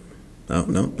 I'm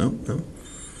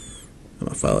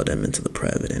gonna follow them into the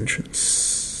private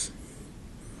entrance."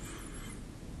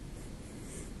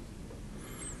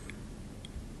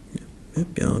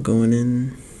 Yep, y'all going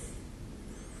in.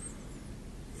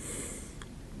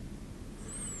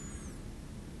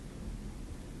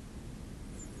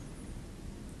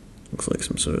 Looks like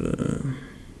some sort of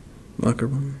locker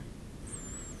room.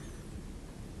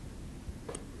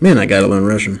 Man, I gotta learn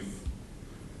Russian.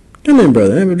 Come in,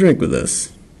 brother, have a drink with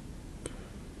us.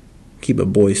 Keep a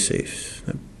boy safe.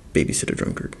 Babysit a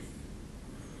drunkard.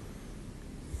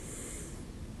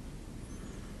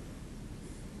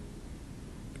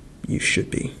 You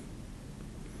should be.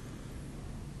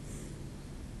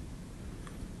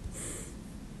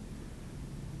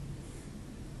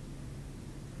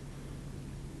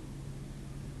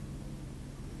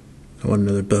 I want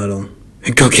another bottle.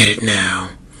 And go get it now.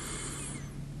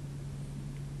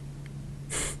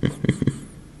 I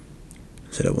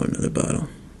said I want another bottle,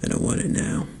 and I want it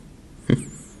now.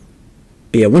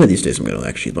 But yeah, one of these days I'm going to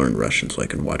actually learn Russian so I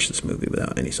can watch this movie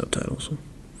without any subtitles.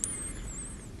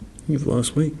 You've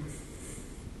lost weight.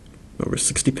 Over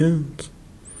 60 pounds.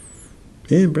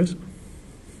 Yeah, impressive.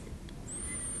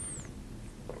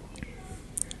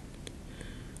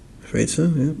 Afraid so?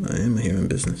 Yep, I am here in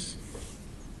business.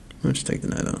 Why don't you take the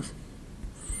night off?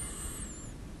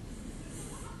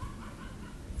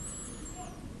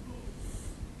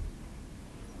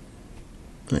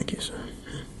 Thank you, sir.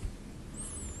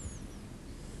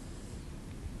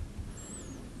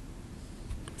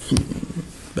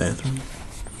 Bathroom.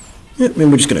 Yep,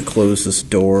 maybe we're just gonna close this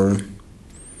door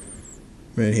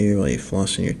right here while you're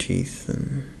flossing your teeth.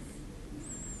 And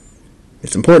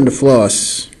it's important to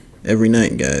floss every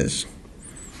night, guys.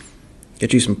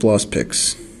 Get you some floss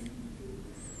picks.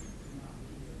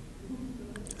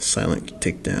 Silent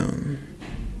takedown.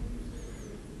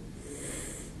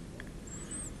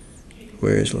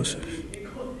 Where is Joseph?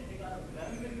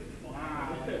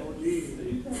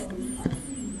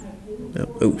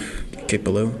 Oof, kick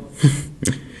below.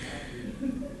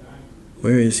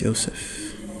 Where is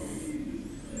Joseph?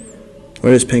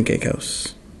 Where is Pancake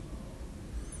House?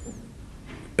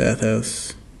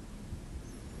 Bathhouse?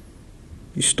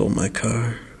 You stole my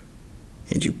car,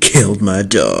 and you killed my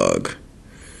dog.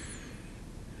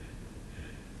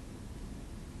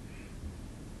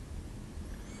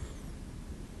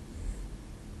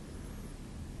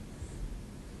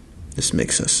 This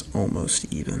makes us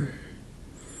almost even.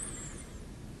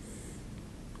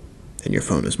 And your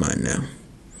phone is mine now.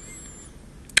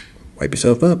 Wipe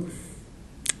yourself up.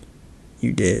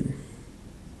 You did.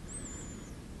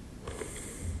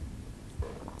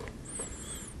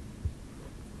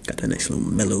 Got that nice little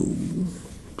mellow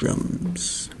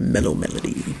drums, mellow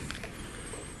melody.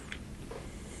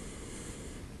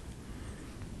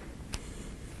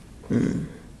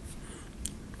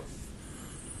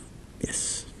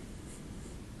 Yes.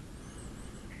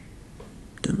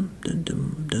 Dum dum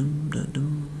dum dum dum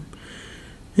dum.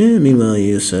 Yeah, meanwhile,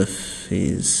 Yusuf,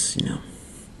 He's,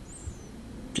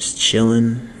 just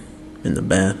chilling in the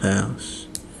bathhouse.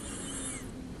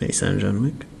 Any sign of John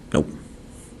Wick? Nope.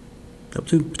 Level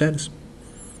 2, status.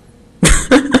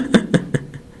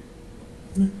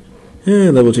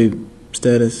 Yeah, level 2,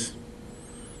 status.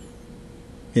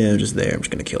 Yeah, I'm just there. I'm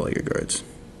just gonna kill all your guards.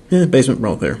 Yeah, basement, we're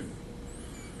all clear.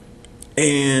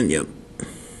 And, yep.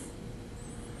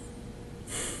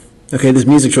 Okay, this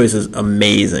music choice is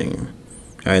amazing.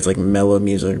 Alright, it's like mellow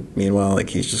music. Meanwhile,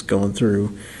 like he's just going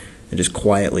through and just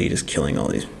quietly just killing all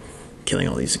these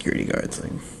security guards.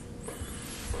 Like,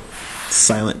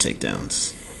 silent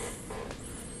takedowns.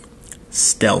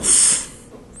 Stealth.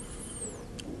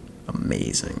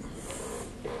 Amazing.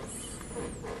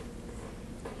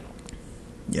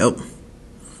 Yep.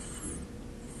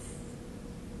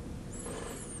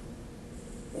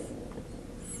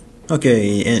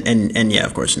 Okay, and yeah,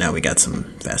 of course, now we got some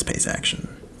fast-paced action.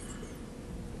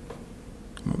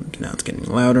 Now it's getting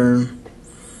louder.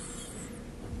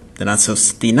 The not so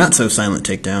silent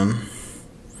takedown.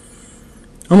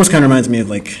 Almost kind of reminds me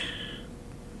of like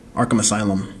Arkham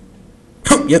Asylum.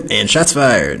 Oh, yep, and shots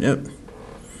fired. Yep.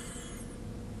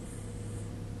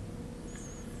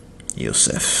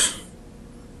 Yosef,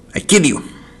 I kill you.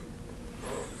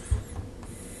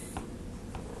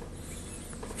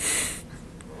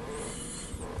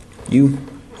 You,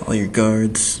 all your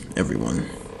guards, everyone.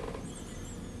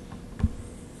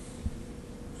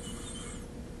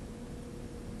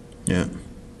 Yeah. I'm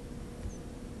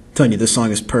telling you, this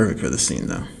song is perfect for this scene,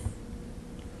 though.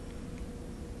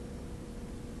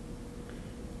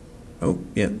 Oh,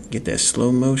 yeah, get that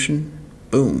slow motion.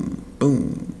 Boom,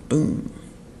 boom, boom.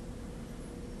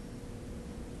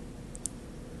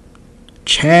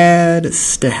 Chad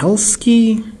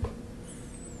Stahelski?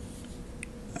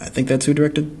 I think that's who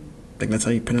directed. I think that's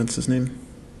how you pronounce his name.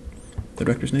 The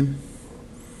director's name.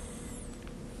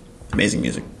 Amazing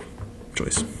music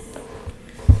choice.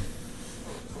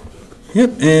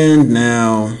 Yep, and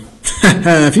now,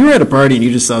 if you were at a party and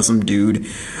you just saw some dude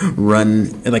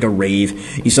run, like a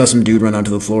rave, you saw some dude run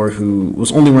onto the floor who was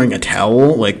only wearing a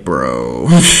towel, like, bro.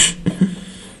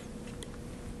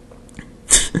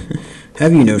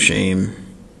 Have you no shame?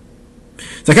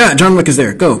 It's like, John Wick is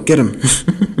there. Go, get him.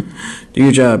 Do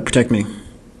your job, protect me.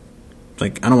 It's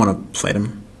like, I don't want to fight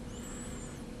him.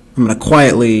 I'm going to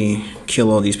quietly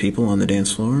kill all these people on the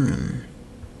dance floor, and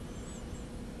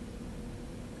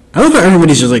I love how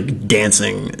everybody's just like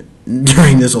dancing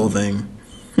during this whole thing.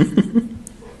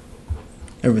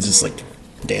 Everyone's just like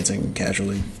dancing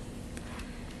casually.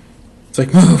 It's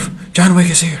like, move! John Wick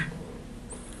is here!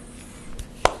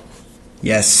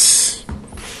 Yes.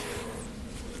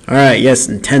 Alright, yes,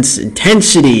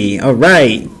 intensity.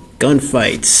 Alright,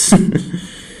 gunfights.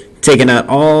 Taking out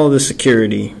all the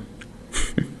security.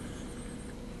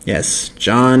 Yes,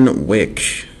 John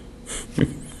Wick.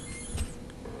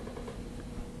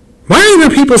 Why are there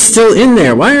people still in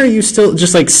there? Why are you still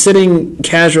just like sitting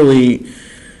casually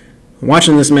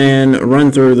watching this man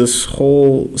run through this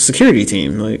whole security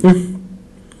team? Like,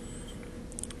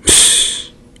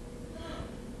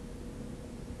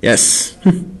 yes.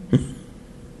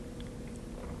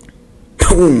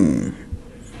 Boom.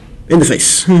 In the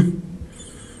face.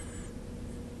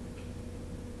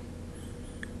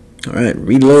 Alright,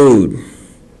 reload.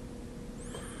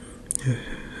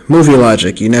 Movie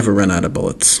logic, you never run out of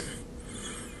bullets.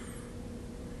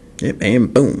 Yep,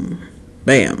 and boom.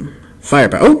 Bam.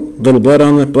 Firepower. Oh, little blood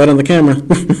on the camera.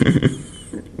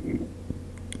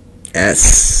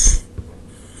 Yes.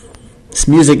 This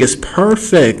music is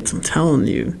perfect, I'm telling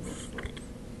you.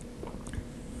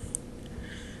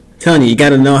 I'm telling you, you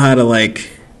gotta know how to,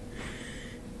 like,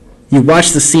 you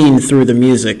watch the scene through the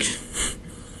music.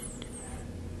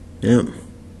 Yep.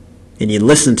 And you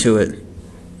listen to it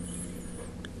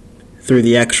through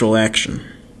the actual action.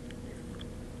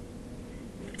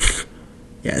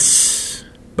 Yes.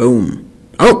 Boom.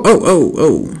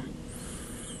 Oh.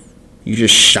 You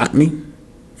just shot me?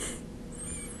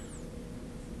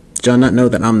 Did y'all not know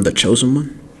that I'm the chosen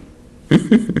one?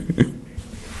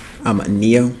 I'm a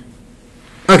Neo.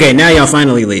 Okay, now y'all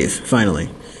finally leave. Finally.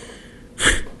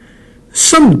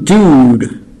 Some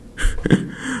dude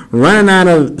running out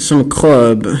of some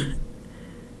club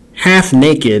half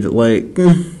naked, like,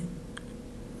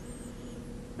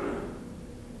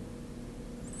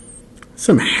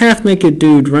 some half naked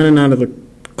dude running out of the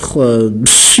club.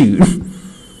 Shoot.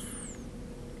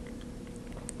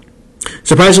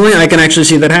 Surprisingly, I can actually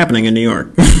see that happening in New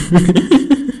York.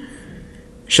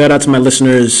 Shout out to my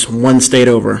listeners one state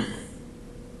over.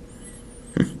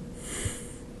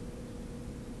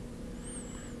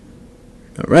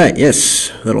 Alright,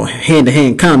 yes. A little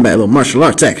hand-to-hand combat, a little martial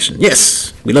arts action.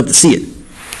 Yes, we love to see it.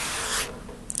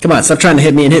 Come on, stop trying to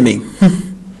hit me and hit me.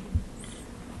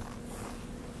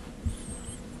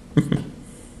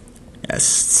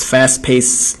 Yes,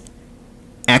 fast-paced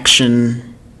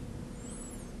action.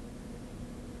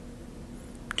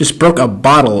 Just broke a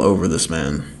bottle over this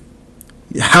man.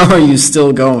 How are you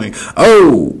still going?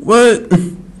 Oh, what?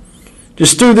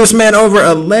 Just threw this man over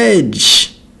a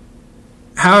ledge.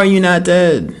 How are you not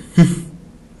dead?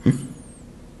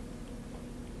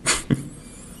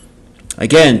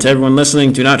 Again, to everyone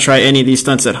listening, do not try any of these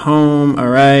stunts at home,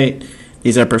 alright?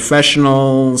 These are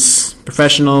professional stunt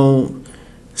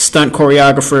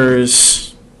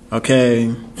choreographers,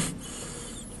 okay?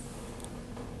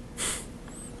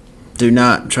 Do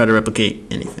not try to replicate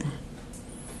anything.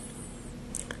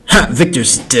 Ha!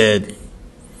 Victor's dead.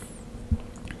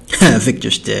 Ha!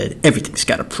 Victor's dead. Everything's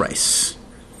got a price.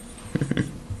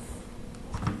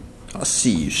 I'll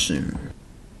see you soon.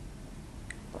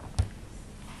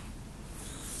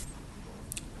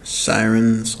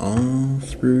 Sirens all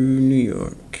through New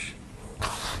York.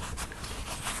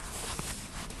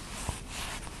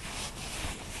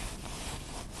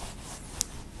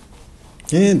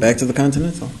 And back to the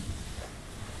Continental.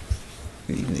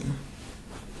 Good evening.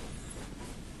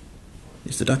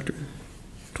 It's the doctor.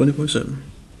 24/7.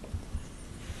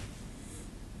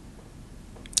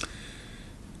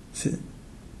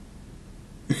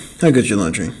 How good's your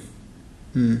laundry?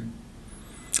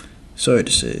 Sorry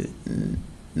to say,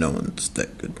 no one's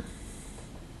that good.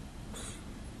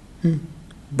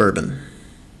 Bourbon.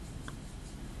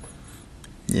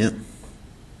 Yeah.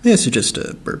 Yeah, so just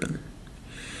bourbon.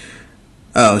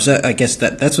 Oh, is that, I guess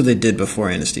that's what they did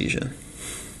before anesthesia.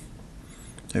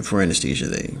 Before anesthesia,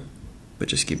 they would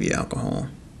just give you alcohol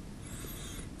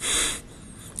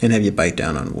and have you bite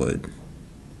down on wood.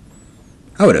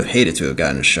 I would have hated to have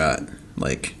gotten a shot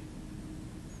like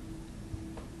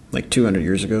 200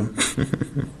 years ago.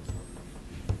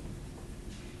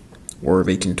 War of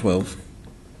 1812.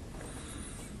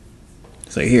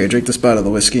 It's like, here, drink this bottle of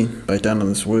the whiskey, bite down on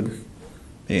this wood,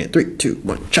 and 3, 2,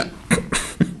 1, chop.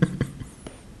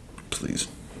 Please.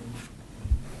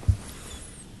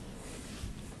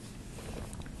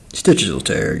 Stitches will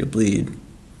tear, you'll bleed,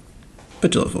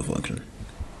 but you'll have full function.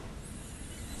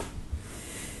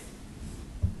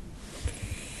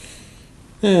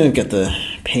 And got the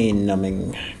pain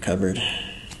numbing covered.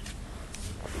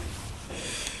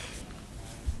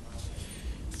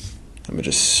 I'm gonna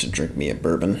just drink me a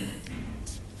bourbon.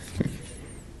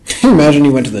 Imagine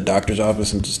you went to the doctor's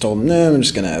office and just told him, no, I'm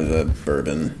just gonna have a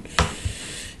bourbon.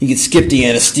 You could skip the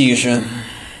anesthesia.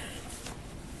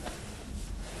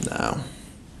 No.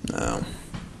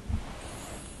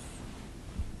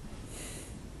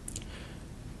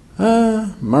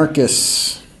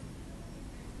 Marcus.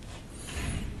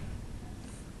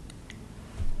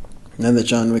 Now that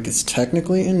John Wick is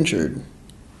technically injured.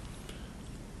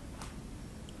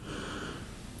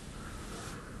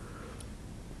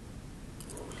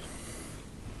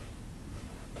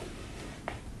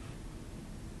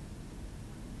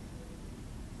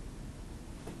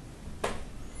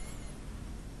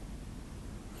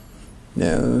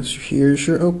 Now, here's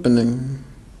your opening.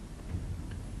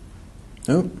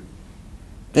 Oh.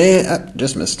 Hey, I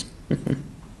just missed.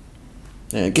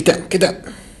 Get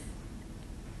down.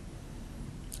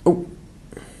 Oh.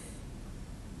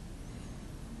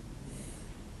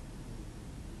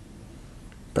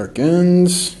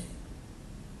 Perkins.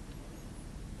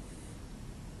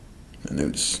 I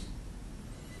notice.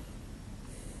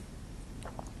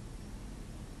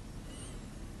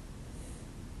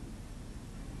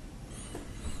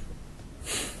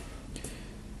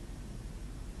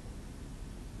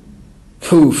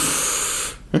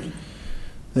 Oof.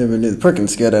 Never knew the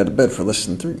Perkins got out of bed for less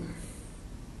than 3.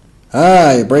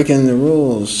 Ah, you're breaking the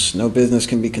rules. No business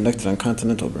can be conducted on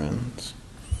Continental grounds.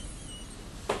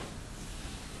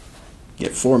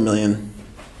 Get $4 million.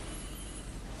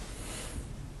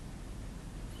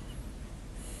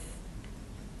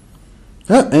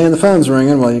 Oh, and the phone's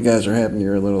ringing while you guys are having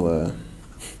your little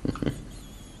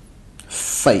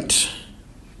fight.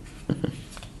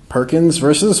 Perkins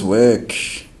versus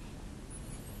Wick.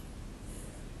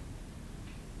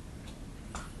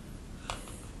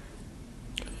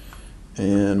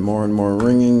 And more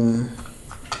ringing.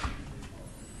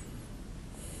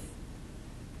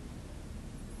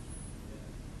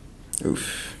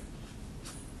 Oof.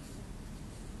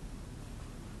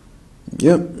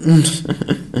 Yep.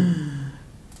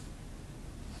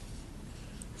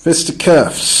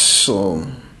 Fisticuffs. So.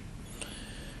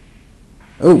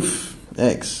 Oof.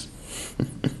 Eggs.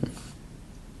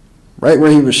 Right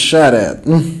where he was shot at.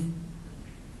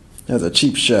 That's a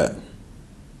cheap shot.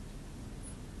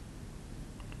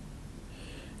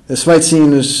 This fight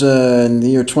scene was in the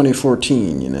year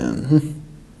 2014, you know.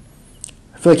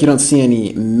 I feel like you don't see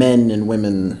any men and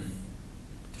women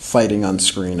fighting on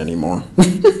screen anymore.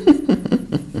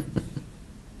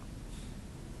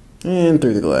 And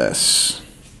through the glass.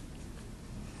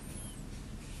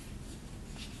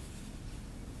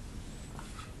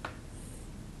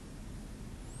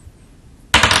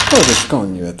 Oh, they're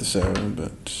calling you at this hour,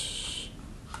 but...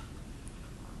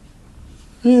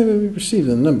 Yeah, we received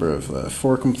a number of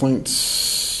 4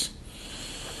 complaints.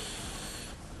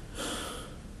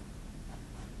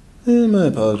 My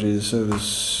apologies. It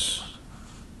was...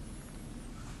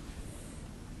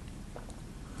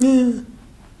 Yeah.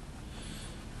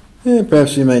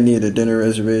 Perhaps you might need a dinner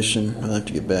reservation. I'll have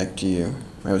to get back to you.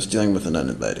 I was dealing with an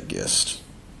uninvited guest.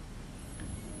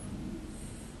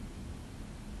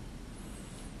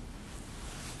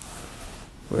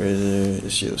 Where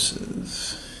is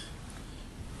Joseph?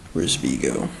 Where's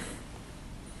Vigo?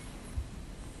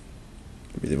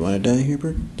 You really want to die here,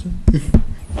 Bert?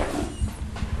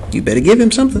 You better give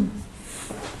him something.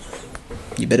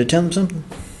 You better tell him something.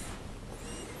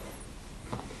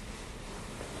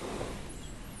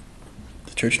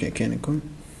 The church near Cannon Court.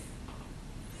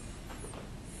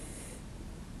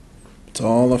 It's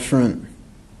all up front.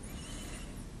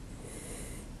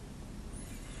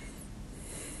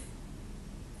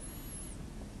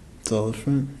 It's all up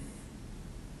front.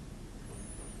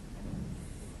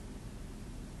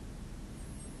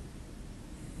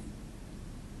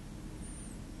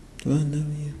 Do I know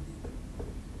you?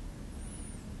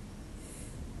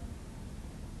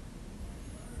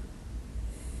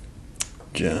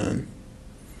 John.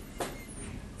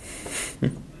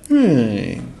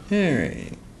 Hey,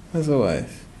 Harry. How's the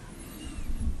wife?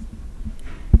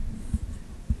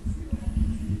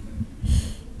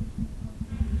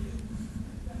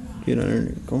 Get on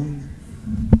her corner.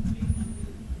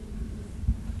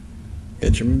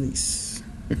 Get your release.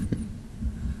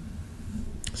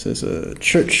 So it's a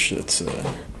church that's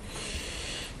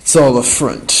it's all up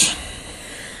front.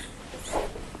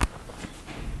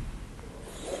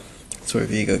 That's where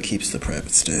Vigo keeps the private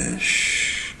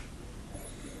stash.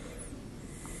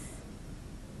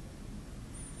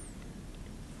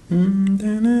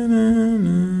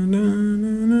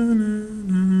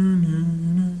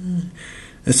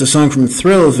 It's a song from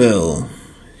Thrillville.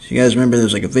 You guys remember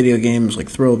there's like a video game, it's like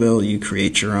Thrillville, you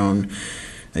create your own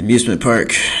amusement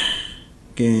park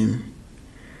game.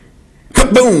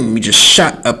 Boom! We just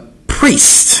shot a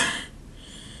priest.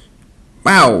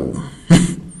 Wow.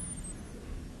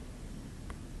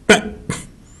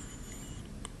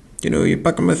 You know who you're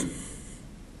fucking with?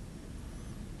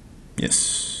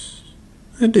 Yes,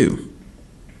 I do.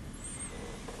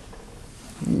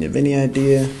 You have any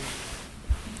idea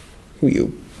who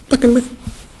you fucking with?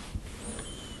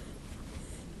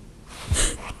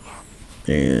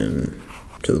 And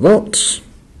to the vaults.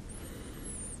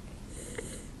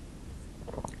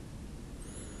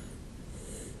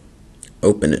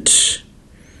 Open it.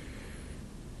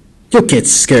 You can't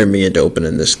scare me into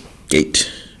opening this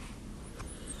gate.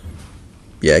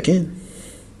 Yeah, I can.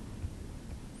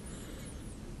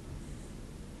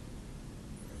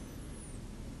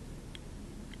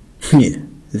 Yeah,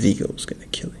 Vigo's gonna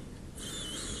kill you.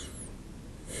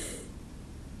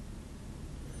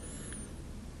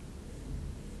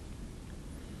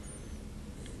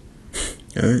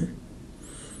 Alright.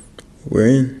 We're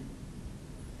in.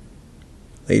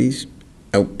 Ladies,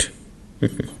 out.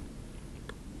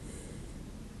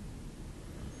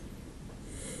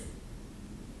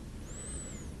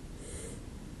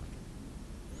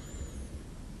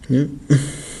 Yeah.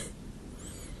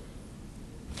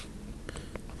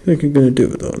 What are you gonna do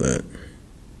with all that?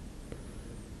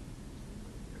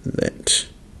 That.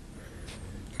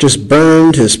 Just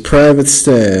burned his private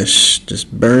stash.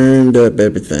 Just burned up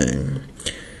everything.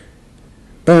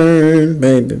 Burn,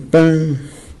 baby, burn.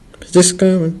 Just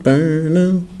go and burn,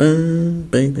 oh, burn,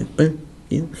 baby, burn.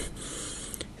 Yeah.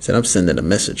 He said, I'm sending a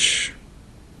message.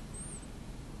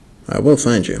 I will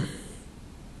find you.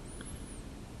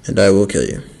 And I will kill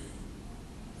you.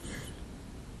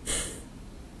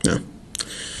 No.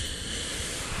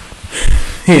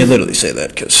 He didn't literally say that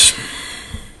because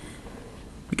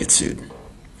we get sued.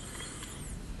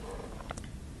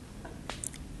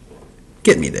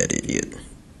 Get me that idiot.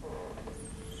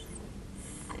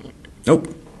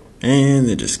 Nope. And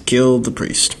they just killed the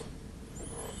priest.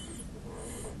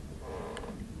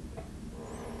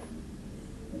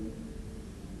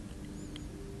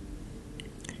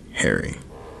 Harry.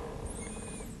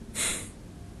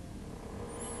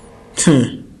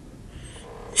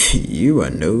 You are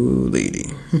no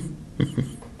lady.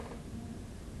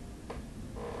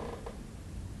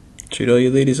 Treat all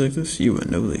your ladies like this, you are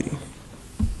no lady.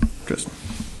 Trust me.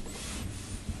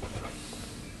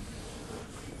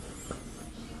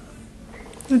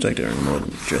 I'd like to earn more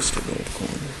than just a gold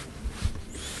coin.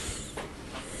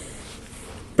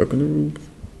 Broken the rules.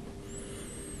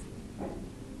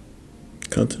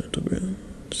 Continental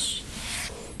grounds.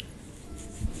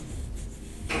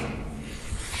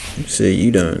 You say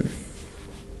you done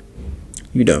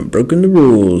broken the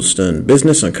rules, done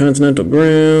business on continental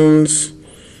grounds.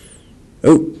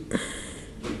 Oh.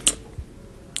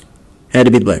 Had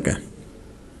to be the black guy.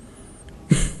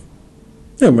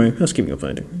 Don't worry, housekeeping will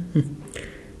find him.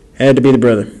 Had to be the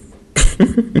brother.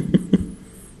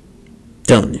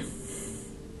 Telling you.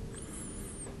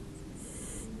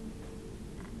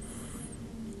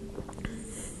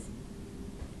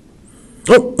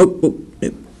 Oh.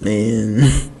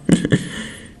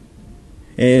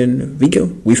 And Vico,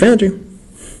 we found you.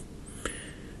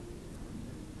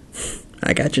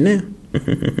 I got you now.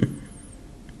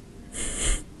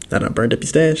 Thought I burned up your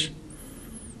stash.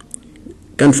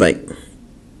 Gunfight.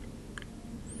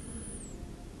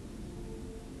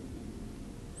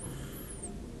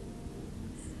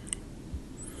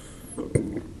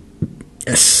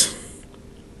 Yes.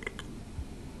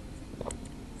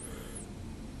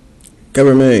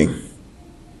 Cover me.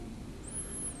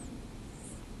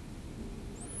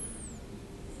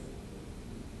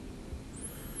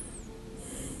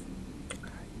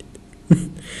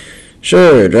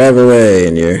 Sure, drive away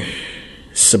in your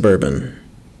Suburban.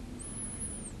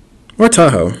 Or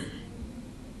Tahoe.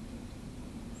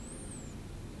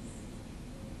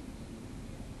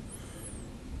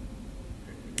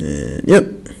 And,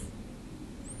 yep.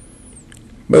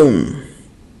 Boom.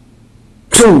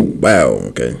 Boom. Wow,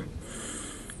 okay.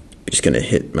 Just gonna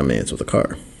hit my mans with a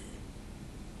car.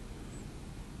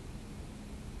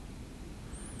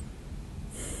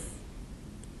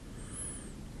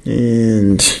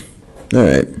 And,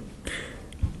 alright.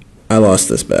 I lost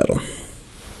this battle.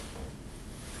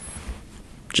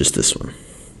 Just this one.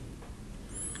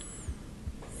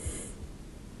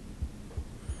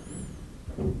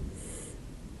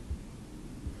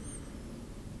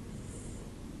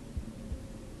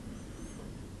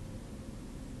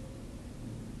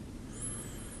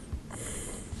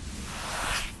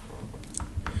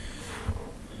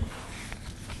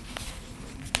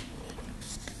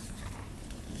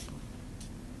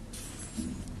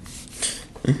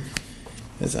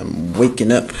 As I'm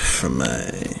waking up from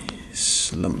my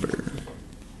slumber.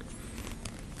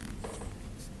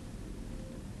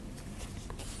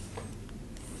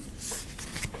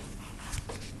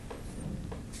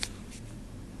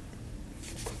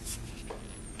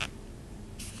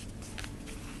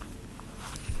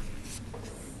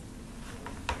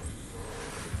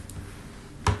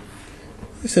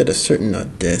 I said a certain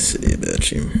audacity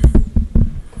about you.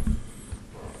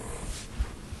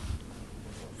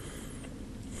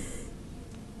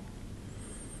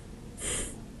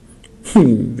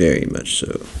 Very much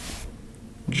so,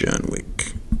 John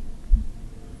Wick.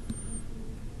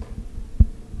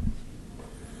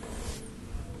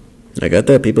 I got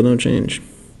that. People don't change.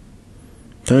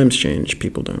 Times change.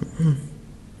 People don't.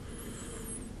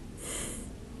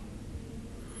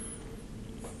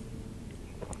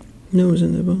 Nose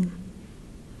in the bone.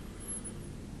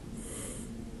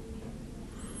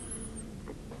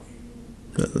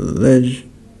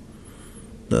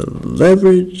 The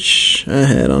leverage I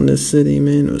had on this city,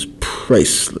 man, was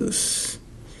priceless.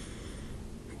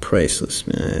 Priceless,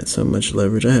 man. I had so much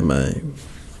leverage. I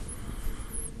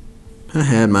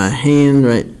had my hand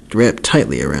wrapped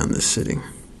tightly around this city.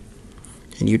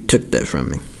 And you took that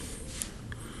from me.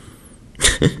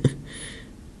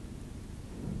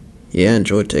 Yeah, I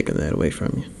enjoyed taking that away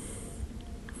from you.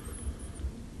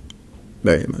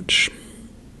 Very much.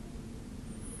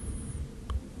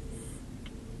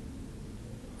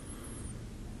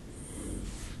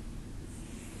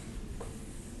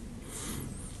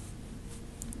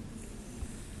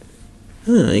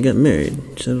 Oh, you got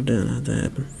married. Settled down. How'd that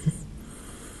happen?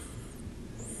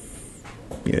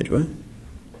 You had your wife?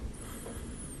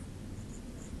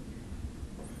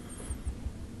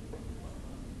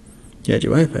 You had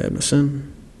your wife, I had my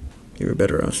son. You were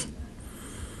better off.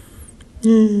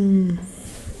 You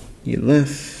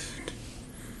left.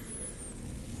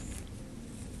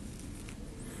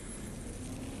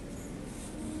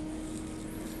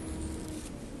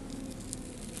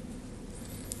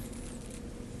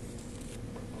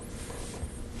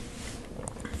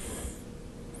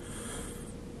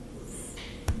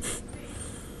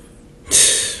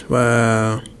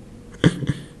 Wow.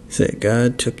 Say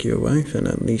God took your wife and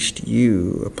unleashed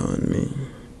you upon me.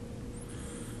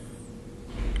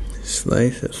 This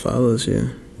life that follows you,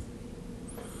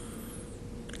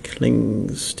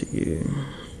 clings to you.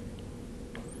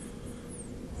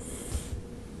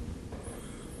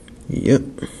 Yep.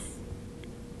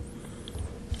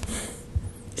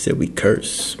 He said we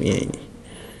curse. We ain't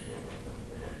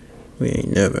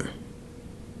never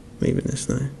leaving this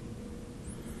thing.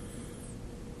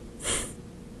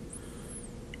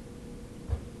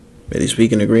 At least we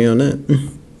can agree on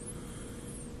that.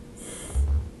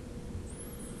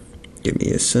 Give me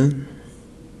your son.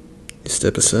 You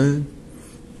step aside.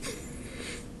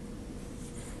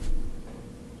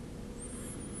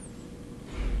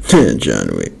 John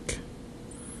Wick.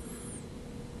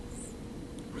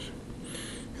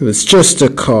 It was just a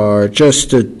car,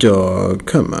 just a dog.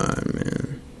 Come on,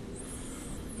 man.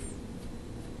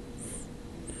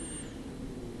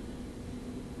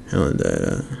 Hell,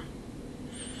 that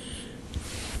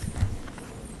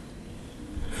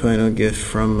final gift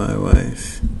from my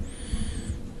wife.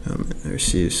 I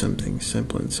received something,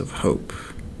 semblance of hope.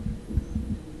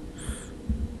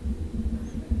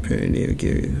 Purity of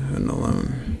give you an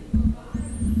alone.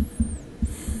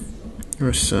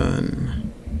 Your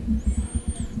son,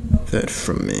 that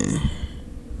from me,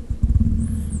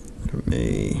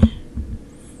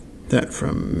 that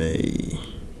from me,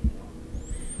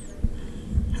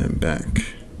 and back,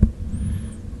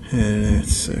 and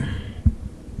answer.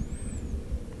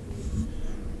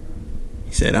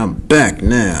 He said, I'm back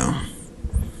now.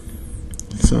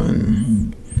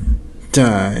 Son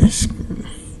dies.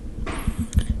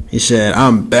 He said,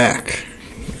 I'm back.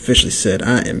 He officially said,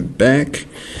 I am back.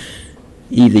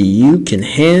 Either you can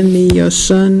hand me your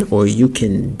son or you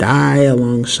can die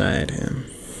alongside him.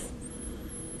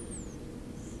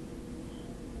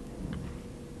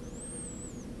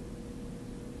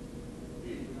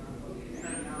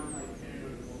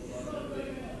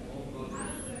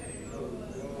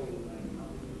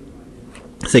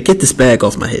 I said, get this bag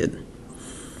off my head.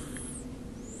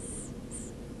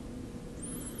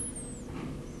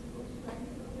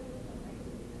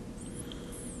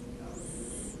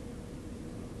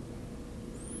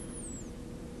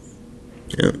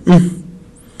 Yeah.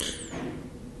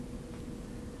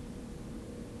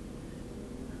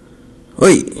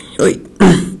 Oi.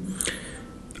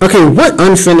 Okay, what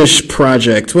unfinished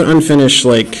project, what unfinished,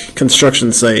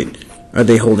 construction site are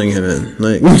they holding him in?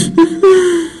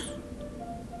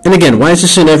 And again, why is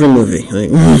this in every movie?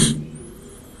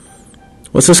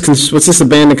 What's this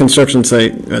abandoned construction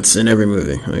site that's in every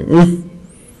movie?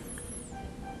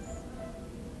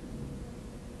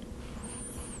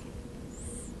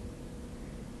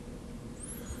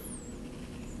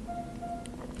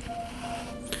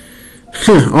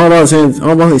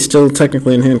 All while he's still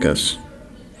technically in handcuffs.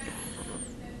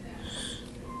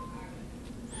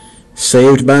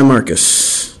 Saved by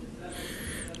Marcus.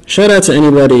 Shout out to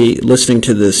anybody listening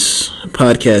to this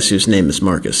podcast whose name is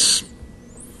Marcus.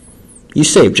 You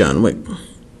saved John Wick.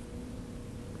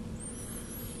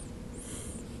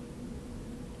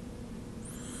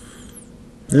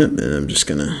 Yep, and I'm just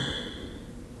gonna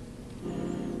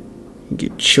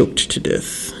get choked to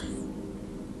death.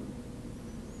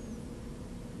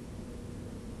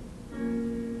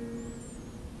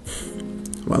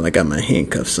 While I got my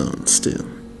handcuffs on still.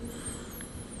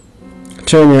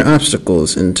 Turn your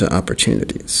obstacles into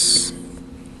opportunities.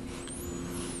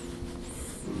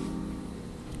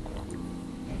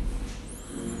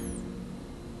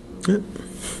 Yep.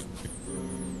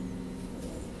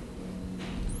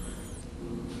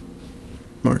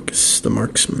 Marcus, the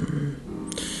marksman.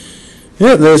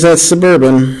 Yep, there's that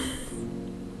Suburban.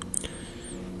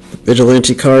 The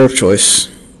vigilante car of choice.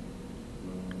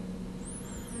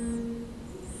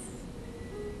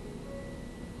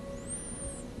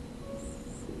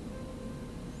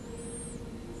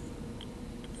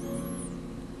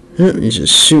 Yep, he's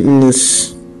just shooting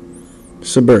this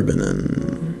Suburban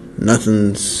and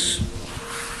nothing's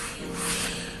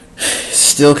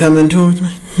still coming towards me.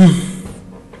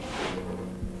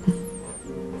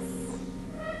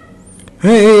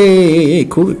 Hey,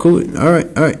 cool it.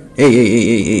 Alright.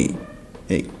 Hey.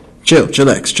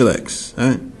 Chillax.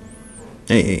 Alright.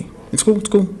 Hey. It's cool.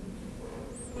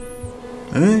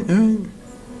 Alright.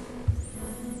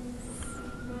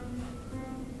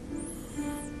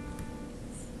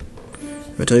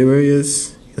 If I tell you where he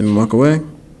is, let me walk away.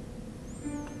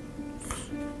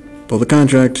 Pull the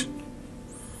contract.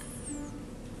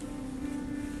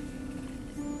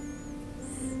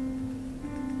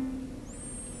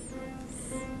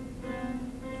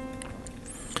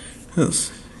 What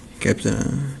else?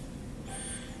 Captain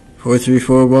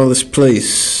 434 Wallace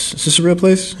Place. Is this a real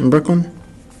place in Brooklyn?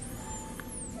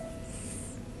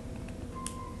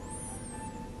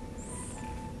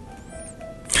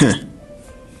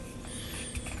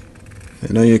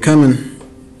 I know you're coming,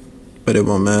 but it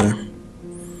won't matter.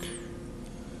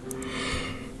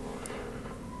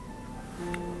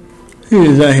 He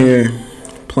is out here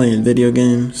playing video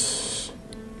games.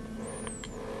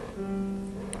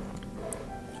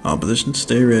 All positions,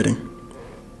 stay ready.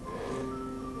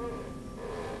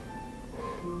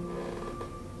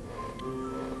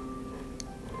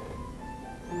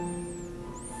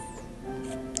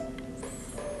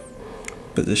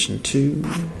 Position 2,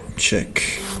 check.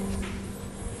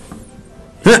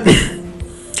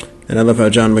 And I love how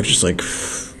John Wick just like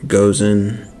goes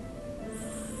in,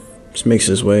 just makes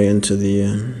his way into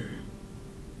the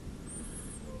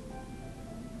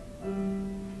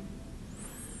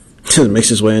makes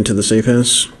his way into the safe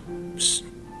house just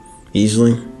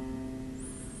easily.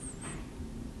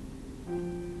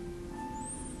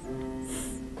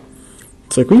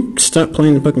 It's like, we stop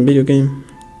playing the fucking video game.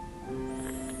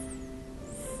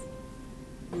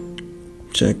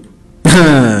 Check.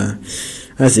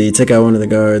 I see, you took out one of the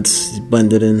guards, you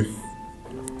blended in.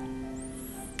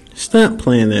 Stop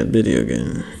playing that video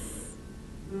game.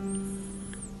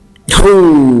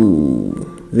 Oh,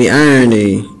 the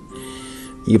irony.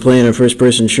 You playing a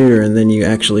first-person shooter and then you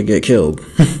actually get killed.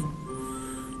 You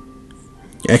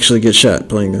actually get shot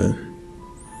playing a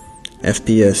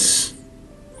FPS.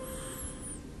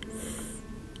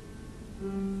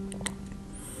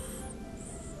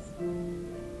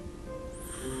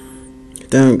 Get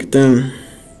down, get down.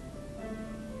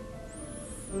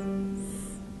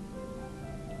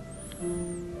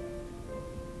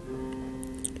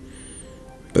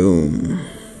 Boom.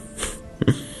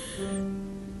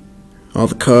 All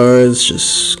the cars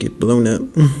just get blown up.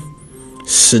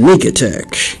 Sneak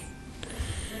attack.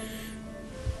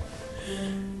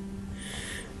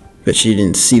 Bet you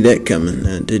didn't see that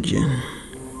coming, did you?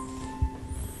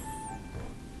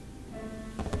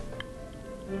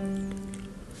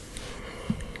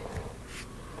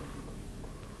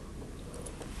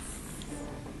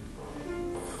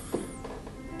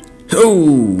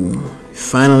 Oh!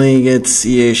 Finally get to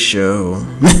see a show.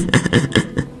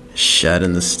 Shot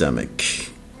in the stomach.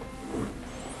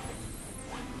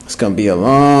 It's gonna be a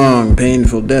long,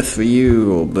 painful death for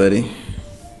you, old buddy.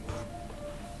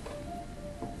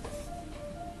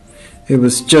 It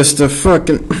was just a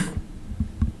fucking...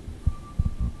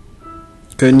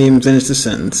 Couldn't even finish the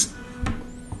sentence.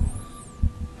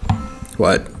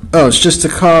 What? Oh, it's just a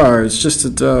car. It's just a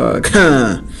dog.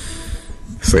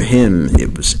 For him,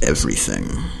 it was everything.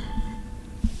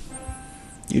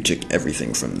 You took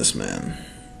everything from this man.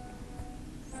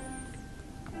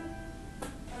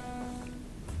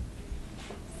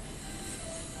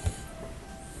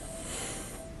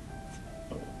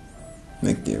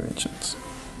 Make the arrangements.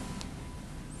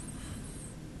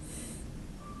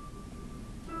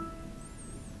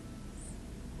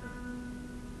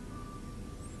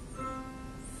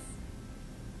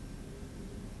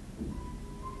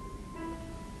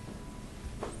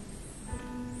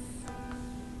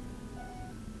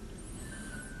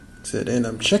 Said, and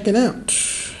I'm checking out.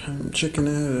 I'm checking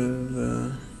out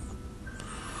of.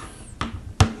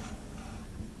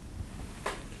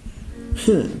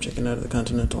 I'm checking out of the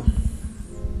Continental.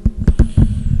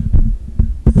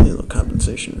 A little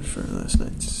compensation for last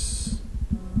night's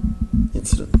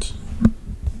incident.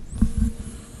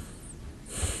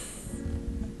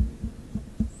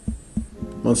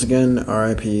 Once again,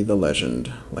 R.I.P. the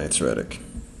legend, Lance Reddick.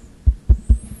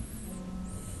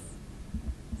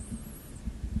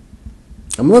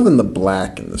 I'm loving the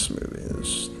black in this movie.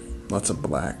 There's lots of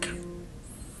black.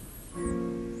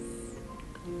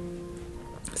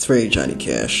 It's very Johnny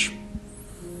Cash.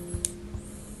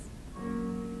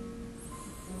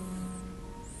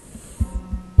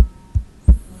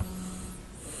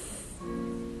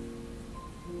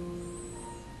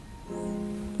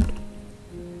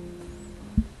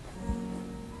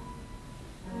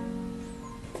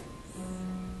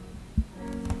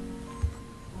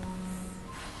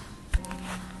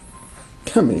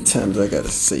 How many times I gotta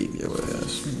save your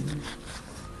ass?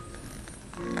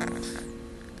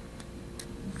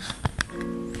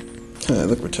 I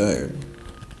look retired.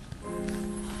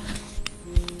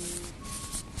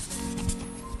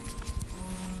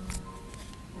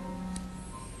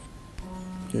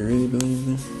 You really believe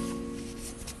that?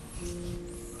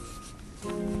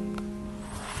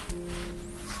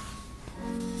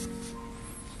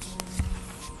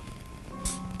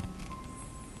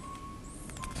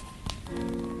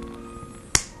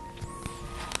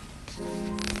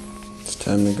 It's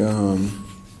time to go home.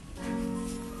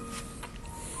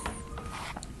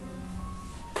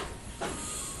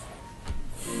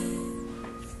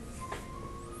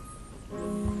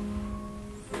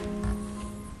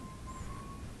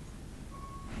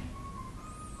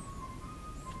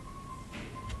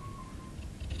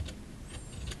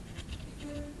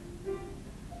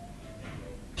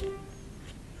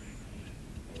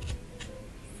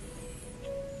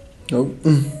 Nope.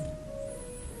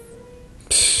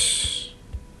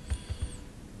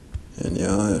 And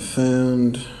y'all have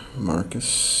found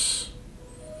Marcus,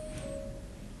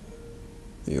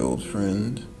 the old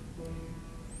friend.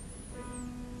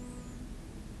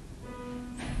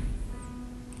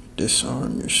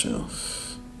 Disarm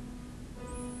yourself.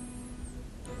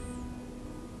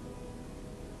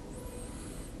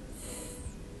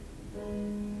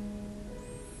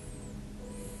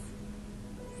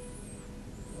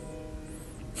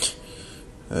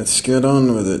 Let's get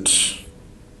on with it.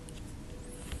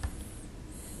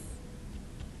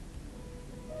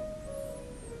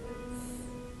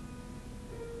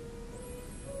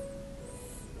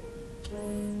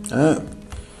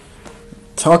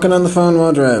 Talking on the phone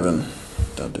while driving.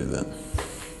 Don't do that.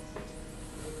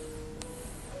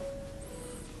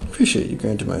 Appreciate you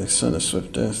granting my son a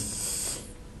swift death.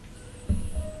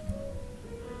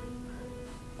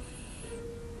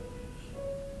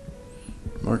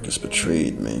 Marcus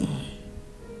betrayed me.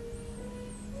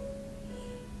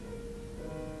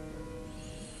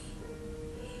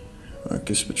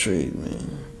 Marcus betrayed me.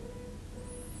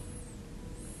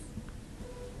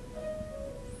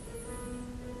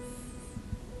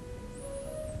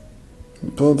 You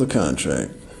pulled the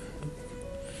contract.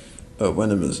 But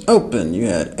when it was open, you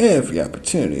had every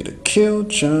opportunity to kill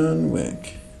John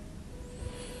Wick.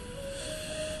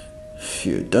 If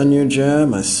you had done your job,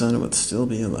 my son would still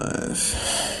be alive.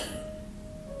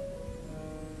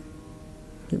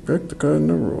 You broke the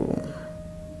cardinal rule.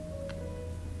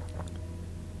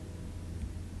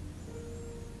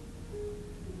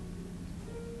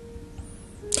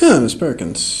 Miss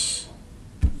Perkins.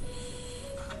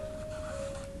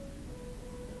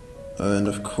 And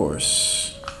of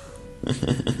course,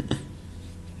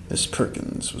 Miss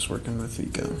Perkins was working with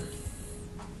Vico.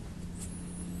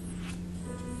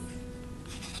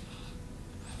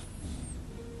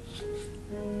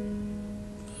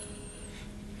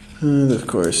 And of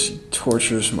course, he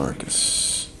tortures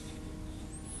Marcus.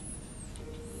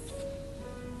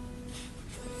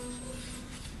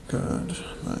 God,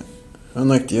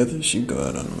 unlike the others, you go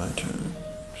out on my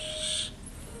terms.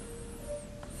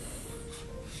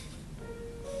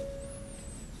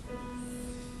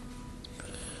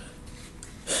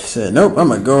 He said, nope, I'm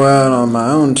gonna go out on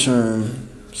my own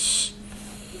terms.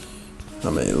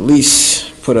 I'm gonna at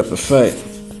least put up a fight.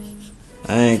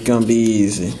 I ain't gonna be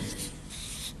easy.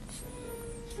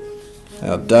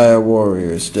 I'll die a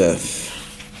warrior's death.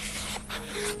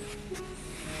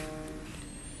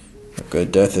 A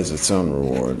good death is its own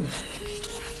reward.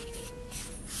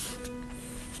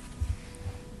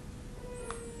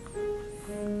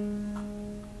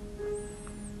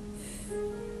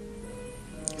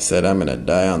 He said, I'm gonna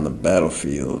die on the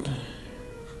battlefield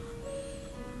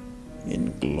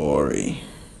in glory.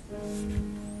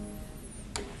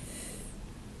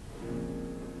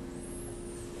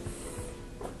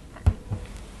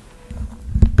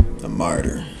 A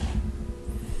martyr.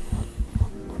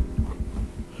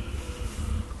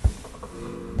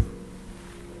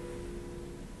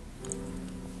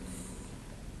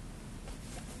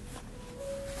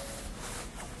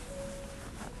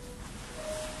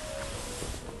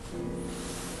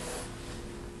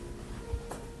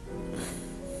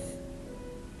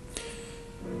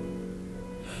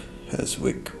 As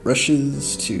Wick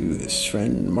rushes to his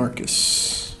friend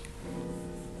Marcus.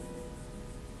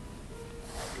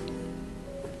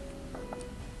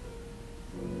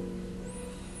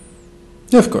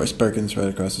 Of course, Perkins right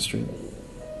across the street.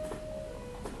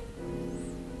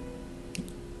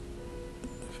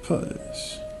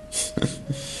 Apologies.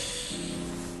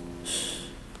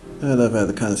 I love how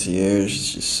the concierge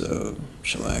is just so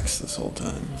chillaxed this whole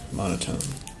time. Monotone.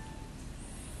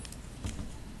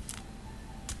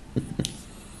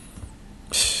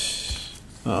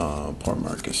 Oh, poor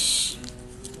Marcus.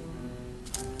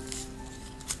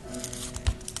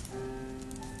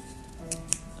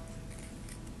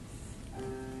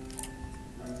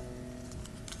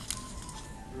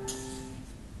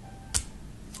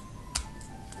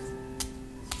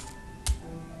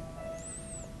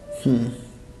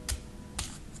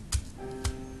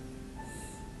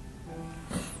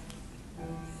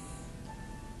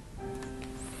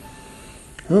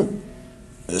 Oh,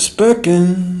 Miss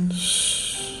Perkins.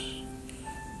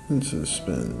 This has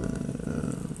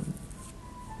been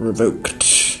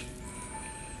revoked.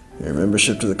 Your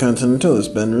membership to the Continental has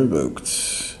been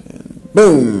revoked. And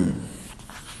boom!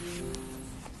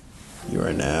 You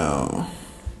are now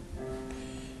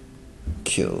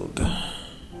killed.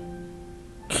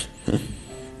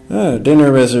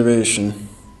 Dinner reservation.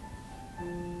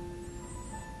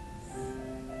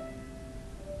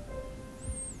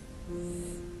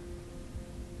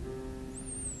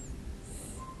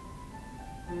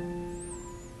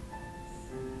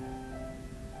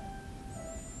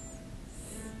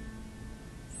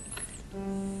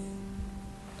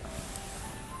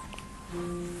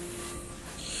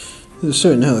 There's a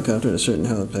certain helicopter at a certain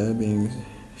helipad being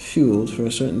fueled for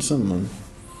a certain someone.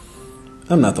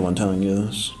 I'm not the one telling you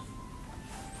this.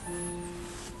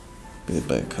 Be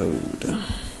by a code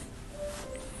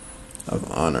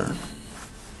of honor.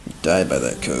 You die by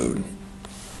that code.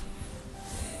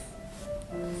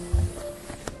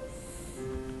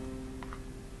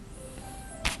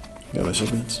 Got my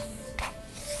shipments.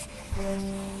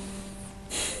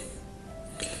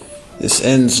 This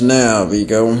ends now,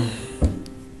 Vigo.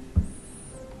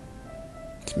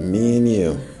 It's me and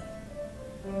you.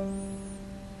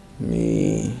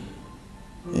 Me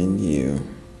and you.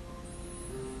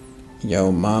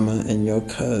 Yo mama and your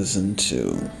cousin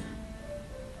too.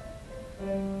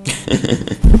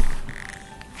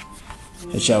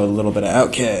 Hit y'all with a little bit of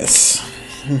Outcast.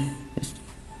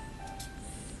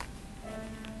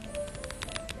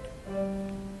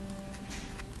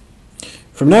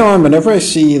 From now on, whenever I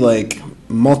see like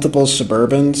multiple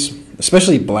Suburbans,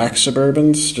 especially black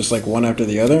Suburbans, just like one after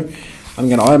the other, I'm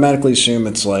gonna automatically assume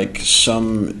it's like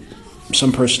some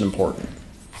person important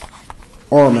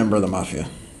or a member of the mafia.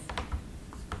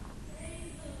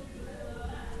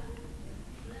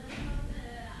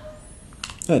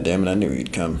 God damn it! I knew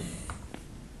he'd come.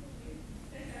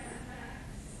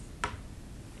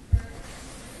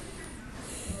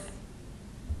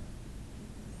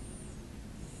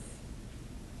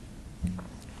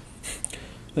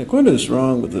 Like, what is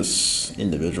wrong with this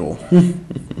individual?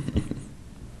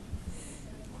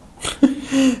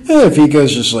 If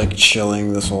Vico's just like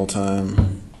chilling this whole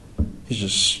time, he's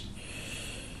just.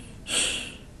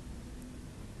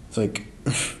 It's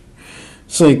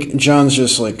like John's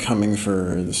just like coming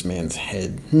for this man's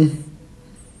head.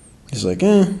 He's like,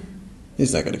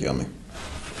 he's not gonna kill me.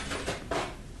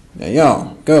 Now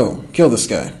y'all, go, kill this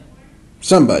guy.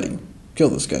 Somebody, kill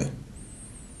this guy.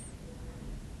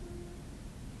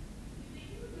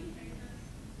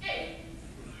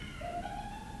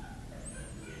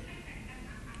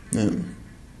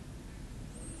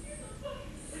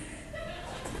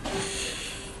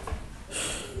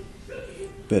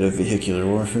 Bit of vehicular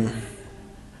warfare.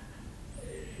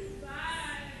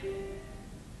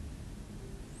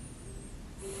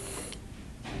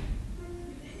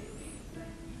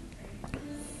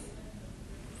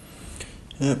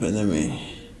 Yep, and then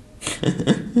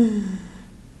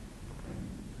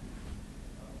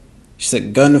she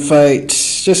said gunfight,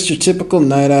 just your typical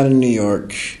night out in New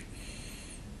York.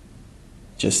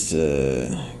 Just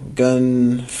a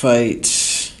gunfight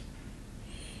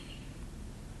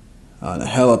on a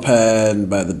helipad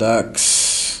by the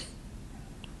docks.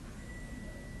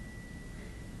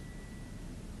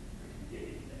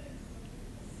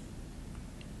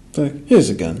 Like,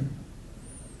 here's a gun.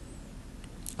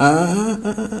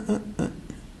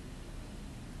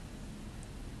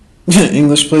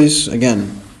 English, please.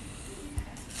 Again.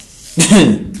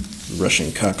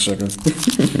 Russian cocksucker.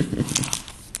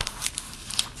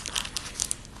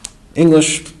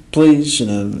 English, please. You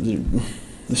know,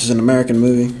 this is an American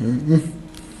movie.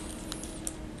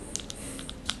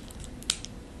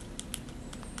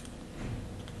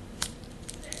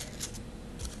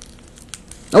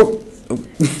 Oh.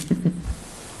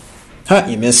 Ha,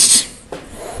 you missed.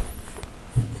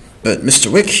 But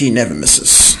Mr. Wick, he never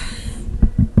misses.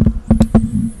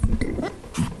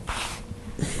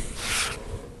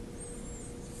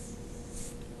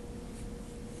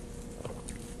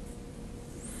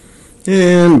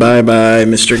 And bye-bye,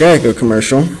 Mr. Geico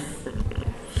commercial.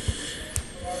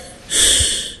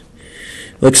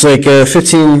 Looks like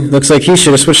 15. Looks like he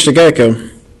should have switched to Geico.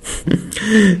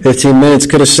 15 minutes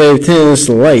could have saved his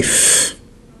life,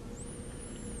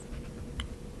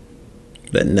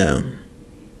 but no.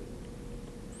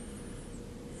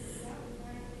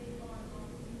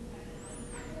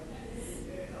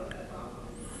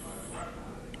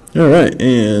 All right,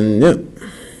 and yep.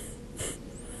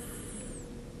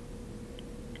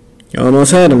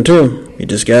 Almost had him, too. He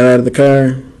just got out of the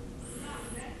car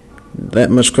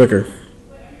that much quicker.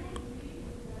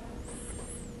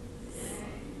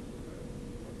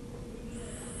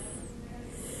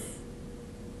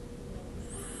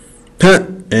 Huh,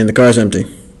 and the car's empty.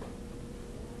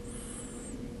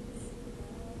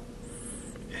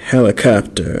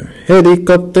 Helicopter.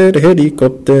 Helicopter,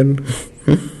 helicopter.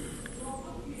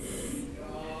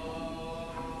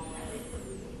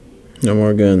 No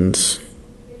more guns.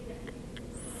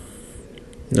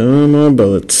 No more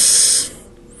bullets.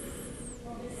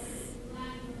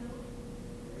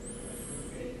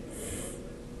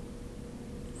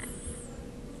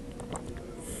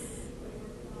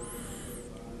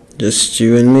 Just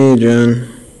you and me, John.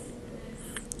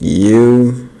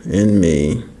 You and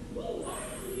me.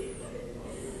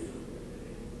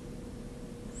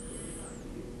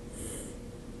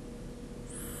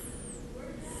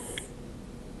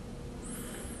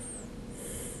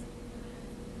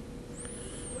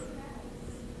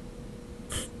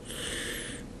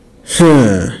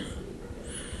 Huh.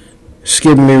 It's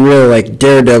giving me real, like,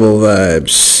 Daredevil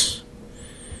vibes.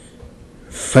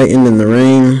 Fighting in the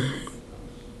rain.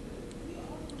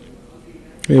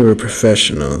 We were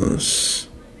professionals.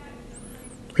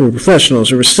 We were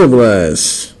professionals. We were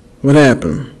civilized. What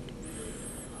happened?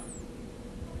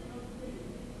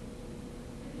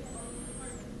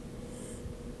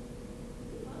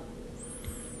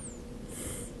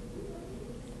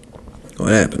 What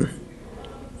happened?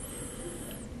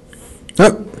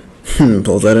 Oh!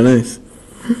 Pulls out a knife.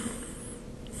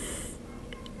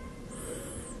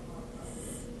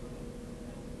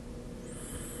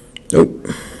 Nope.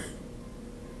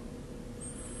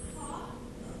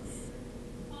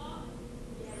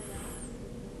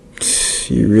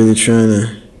 You really trying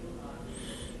to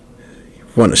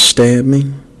want to stab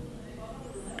me?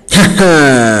 Ha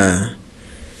ha!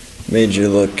 Made you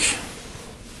look.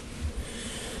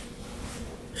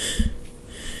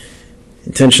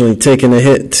 Intentionally taking a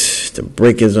hit to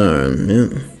break his arm. Yeah.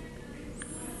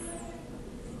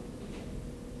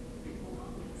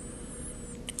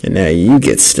 And now you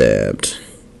get stabbed.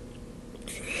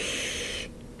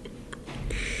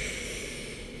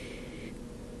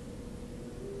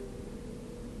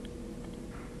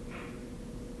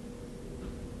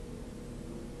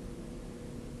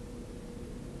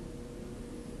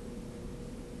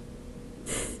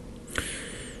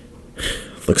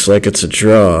 Looks like it's a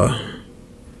draw.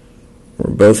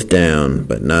 We're both down,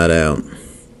 but not out.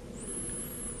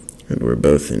 And we're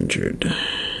both injured.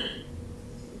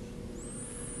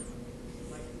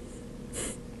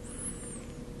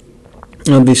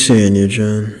 I'll be seeing you,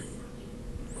 John.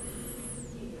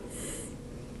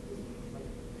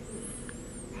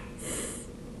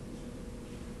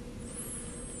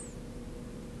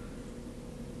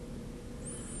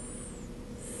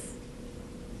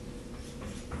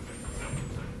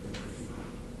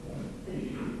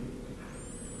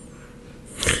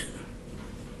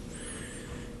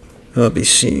 I'll be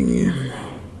seeing you.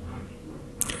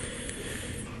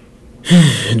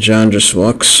 John just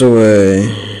walks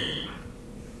away.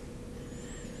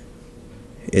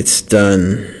 It's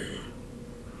done.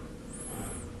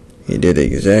 He did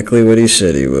exactly what he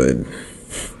said he would.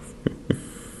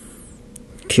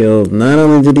 Not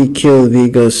only did he kill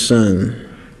Vigo's son,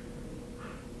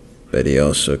 but he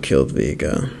also killed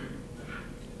Vigo.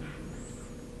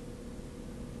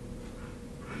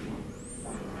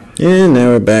 And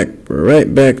now we're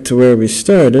right back to where we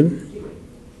started.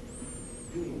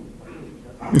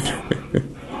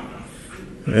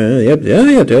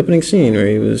 The opening scene where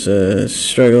he was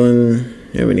struggling.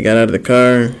 When he got out of the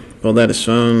car, pulled out his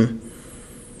phone.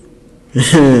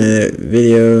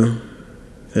 Video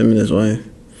of him and his wife.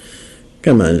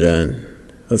 Come on, John.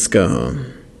 Let's go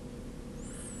home.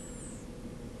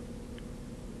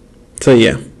 So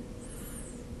yeah.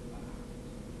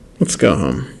 Let's go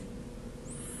home.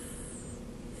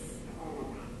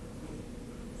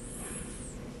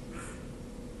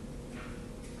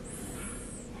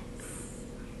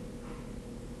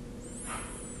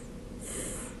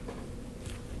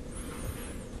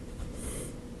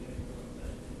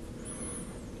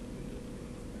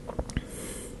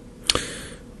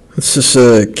 It's just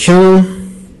a kennel.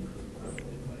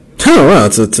 Oh wow,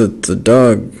 it's a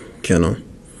dog kennel.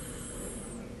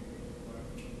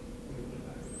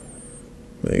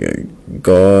 They got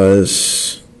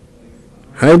gauze,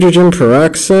 hydrogen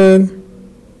peroxide,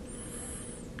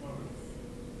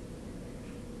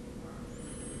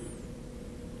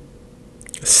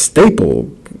 staple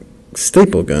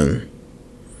gun.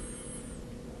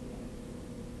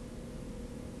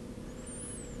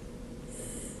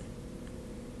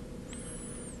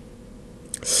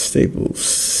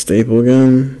 Staple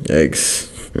gun? Yikes.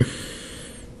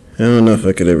 I don't know if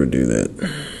I could ever do that.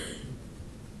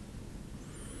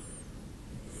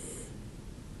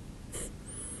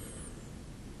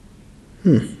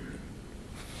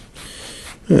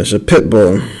 There's a pit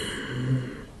bull.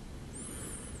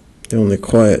 The only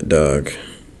quiet dog.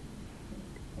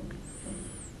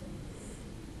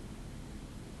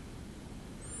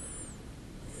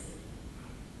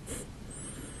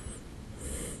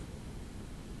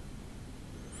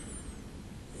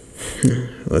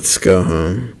 Let's go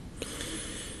home.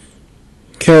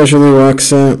 Casually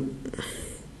walks out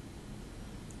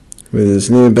with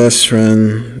his new best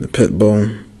friend, the pit bull.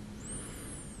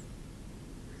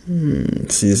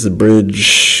 Sees the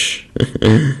bridge.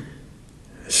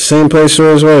 Same place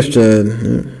where his wife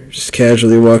died. Just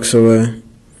casually walks away.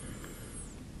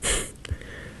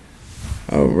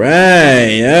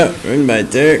 Alright, yep. Written by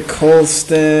Derek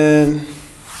Colston.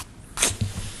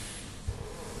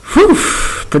 Whew.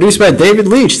 Produced by David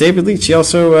Leitch. David Leitch, he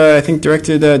also, I think,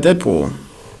 directed Deadpool.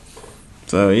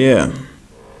 So, yeah.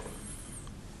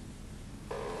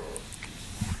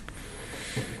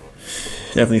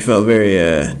 Definitely felt very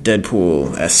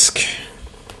Deadpool-esque.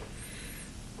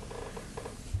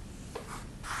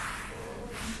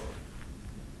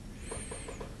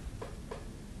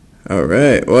 All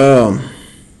right, well,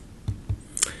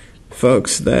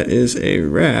 folks, that is a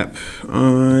wrap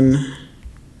on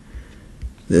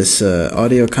this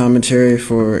audio commentary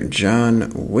for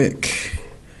John Wick.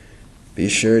 Be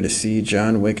sure to see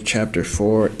John Wick Chapter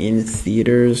 4 in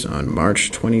theaters on March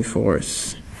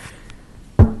 24th.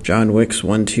 John Wick's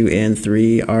 1, 2, and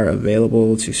 3 are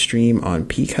available to stream on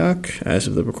Peacock as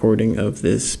of the recording of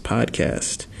this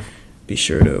podcast. Be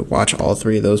sure to watch all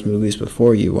 3 of those movies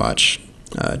before you watch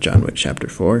John Wick Chapter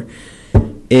 4.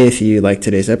 If you liked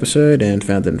today's episode and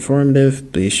found it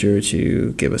informative, be sure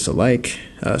to give us a like,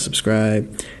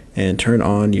 subscribe, and turn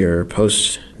on your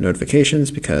post notifications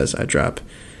because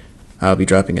I'll be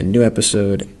dropping a new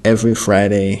episode every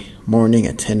Friday morning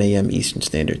at 10 a.m. Eastern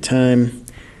Standard Time.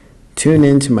 Tune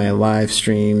in to my live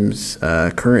streams,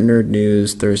 Current Nerd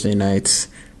News, Thursday nights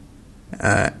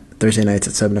at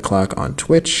 7 o'clock on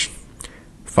Twitch.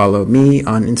 Follow me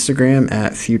on Instagram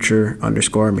at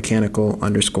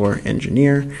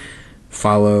future_mechanical_engineer.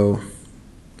 Follow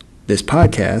this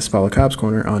podcast, follow Cobb's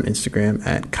Corner on Instagram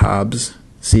at Cobbs,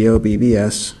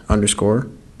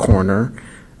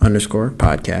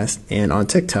 COBBS_corner_podcast, and on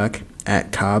TikTok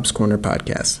at Cobb's Corner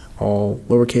Podcast. All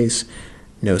lowercase,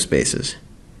 no spaces.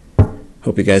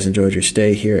 Hope you guys enjoyed your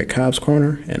stay here at Cobb's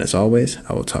Corner, and as always,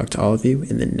 I will talk to all of you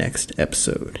in the next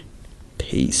episode.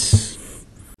 Peace.